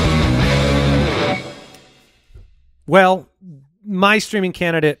 Well, my streaming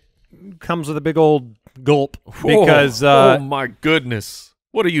candidate comes with a big old gulp Whoa. because oh my goodness,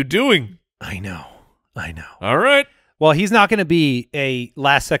 what are you doing? I know. All right. Well, he's not going to be a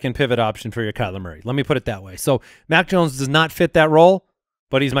last-second pivot option for your Kyler Murray. Let me put it that way. So Mac Jones does not fit that role,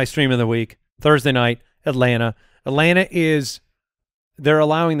 but he's my stream of the week. Thursday night, Atlanta. Atlanta is they're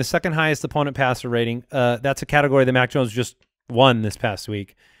allowing the second highest opponent passer rating. That's a category that Mac Jones just won this past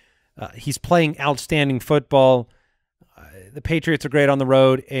week. He's playing outstanding football. The Patriots are great on the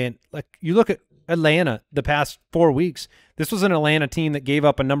road, and like you look at Atlanta the past 4 weeks, this was an Atlanta team that gave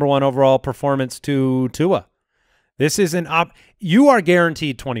up a #1 overall performance to Tua. This is you are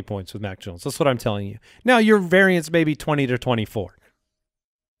guaranteed 20 points with Mac Jones. That's what I'm telling you. Now, your variance may be 20 to 24.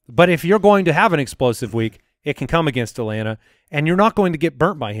 But if you're going to have an explosive week, it can come against Atlanta, and you're not going to get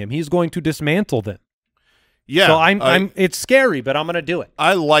burnt by him. He's going to dismantle them. Yeah. So it's scary, but I'm going to do it.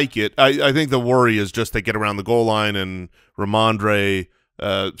 I like it. I think the worry is just they get around the goal line and Ramondre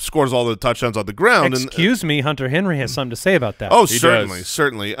scores all the touchdowns on the ground. Excuse me, Hunter Henry has something to say about that. Oh,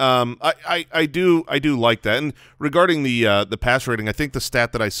 certainly. I do like that. And regarding the pass rating, I think the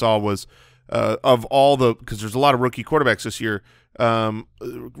stat that I saw was of all because there's a lot of rookie quarterbacks this year,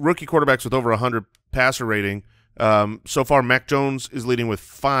 rookie quarterbacks with over 100 passer rating. So far, Mac Jones is leading with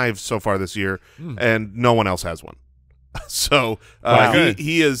 5 so far this year, and no one else has one. So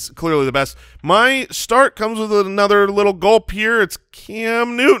he is clearly the best. My start comes with another little gulp here. It's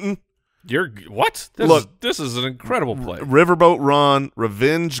Cam Newton. What? This is an incredible play. Riverboat Ron,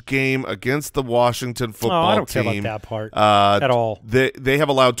 revenge game against the Washington football team. I don't care about that part at all. They have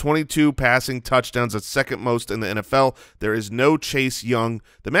allowed 22 passing touchdowns, at second most in the NFL. There is no Chase Young.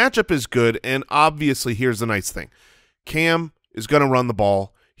 The matchup is good, and obviously here's the nice thing. Cam is going to run the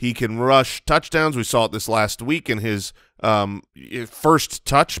ball. He can rush touchdowns. We saw it this last week in his first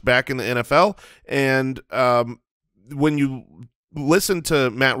touch back in the NFL. And when you listen to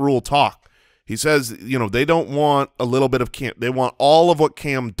Matt Rule talk, He says, you know, they don't want a little bit of Cam. They want all of what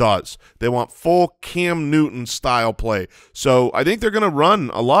Cam does. They want full Cam Newton style play. So I think they're going to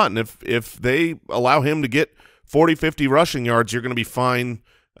run a lot, and if they allow him to get 40, 50 rushing yards, you're going to be fine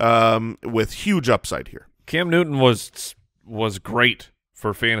with huge upside here. Cam Newton was great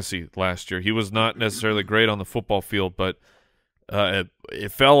for fantasy last year. He was not necessarily great on the football field, but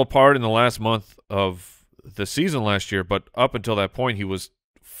it fell apart in the last month of the season last year. But up until that point, he was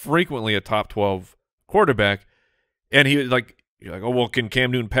frequently a top 12 quarterback, and you're like, oh, well, can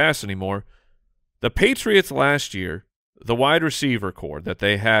Cam Newton pass anymore? The Patriots last year, the wide receiver core that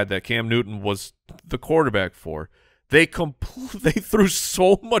they had that Cam Newton was the quarterback for, they threw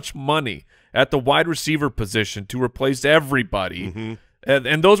so much money at the wide receiver position to replace everybody,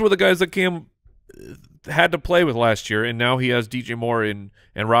 and those were the guys that Cam had to play with last year, and now he has DJ Moore and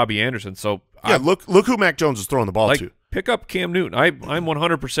Robbie Anderson. So yeah, look who Mac Jones is throwing the ball to. Pick up Cam Newton. I'm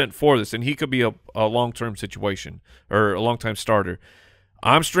 100% for this, and he could be a long-term situation or a long-time starter.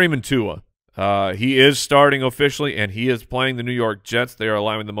 I'm streaming Tua. He is starting officially, and he is playing the New York Jets. They are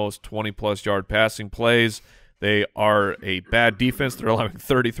allowing the most 20-plus yard passing plays. They are a bad defense. They're allowing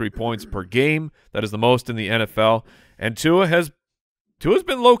 33 points per game. That is the most in the NFL. And Tua's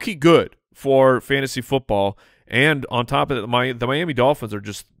been low-key good for fantasy football. And on top of it, the Miami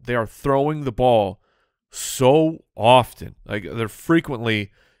Dolphins they are throwing the ball so often. Like, they're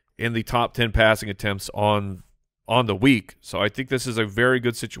frequently in the top 10 passing attempts on the week. So I think this is a very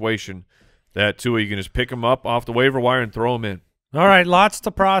good situation that Tua, you can just pick him up off the waiver wire and throw him in. All right, lots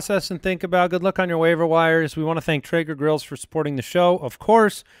to process and think about. Good luck on your waiver wires. We want to thank Traeger Grills for supporting the show, of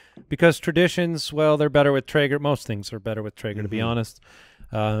course, because traditions, well, they're better with Traeger. Most things are better with Traeger, to be honest.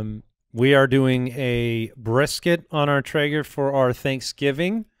 We are doing a brisket on our Traeger for our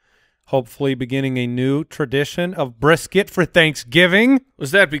Thanksgiving, hopefully beginning a new tradition of brisket for Thanksgiving.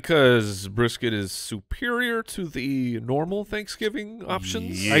 Was that because brisket is superior to the normal Thanksgiving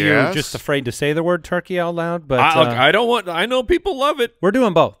options? Yes. Are you just afraid to say the word turkey out loud? But I know people love it. We're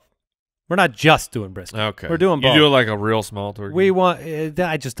doing both. We're not just doing brisket. Okay. We're doing both. You do it like a real small turkey? We want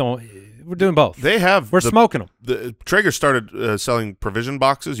I just don't. We're doing both. We're smoking them. Traeger started selling provision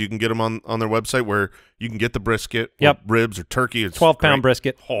boxes. You can get them on their website where you can get the brisket, ribs or turkey. It's 12-pound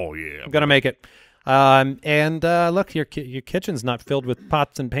brisket. Oh, yeah. I'm going to make it. And look, your kitchen's not filled with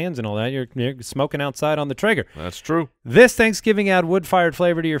pots and pans and all that. You're smoking outside on the Traeger. That's true. This Thanksgiving, add wood-fired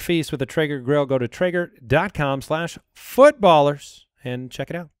flavor to your feast with a Traeger grill. Go to Traeger.com/footballers and check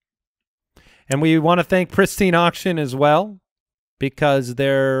it out. And we want to thank Pristine Auction as well, because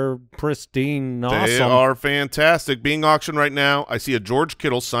they're pristine awesome. They are fantastic. Being auctioned right now, I see a George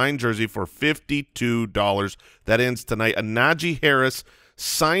Kittle signed jersey for $52. That ends tonight. A Najee Harris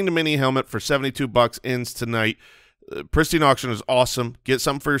signed mini helmet for $72 ends tonight. Pristine Auction is awesome. Get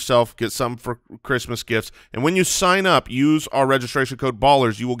something for yourself. Get something for Christmas gifts. And when you sign up, use our registration code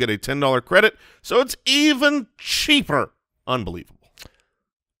BALLERS. You will get a $10 credit, so it's even cheaper. Unbelievable.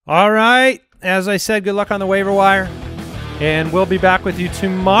 All right. As I said, good luck on the waiver wire. And we'll be back with you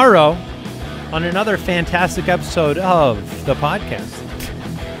tomorrow on another fantastic episode of the podcast.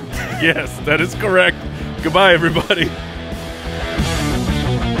 Yes, that is correct. Goodbye, everybody.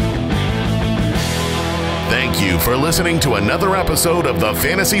 Thank you for listening to another episode of the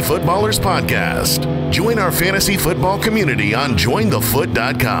Fantasy Footballers Podcast. Join our fantasy football community on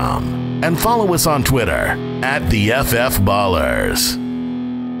jointhefoot.com and follow us on Twitter @TheFFBallers.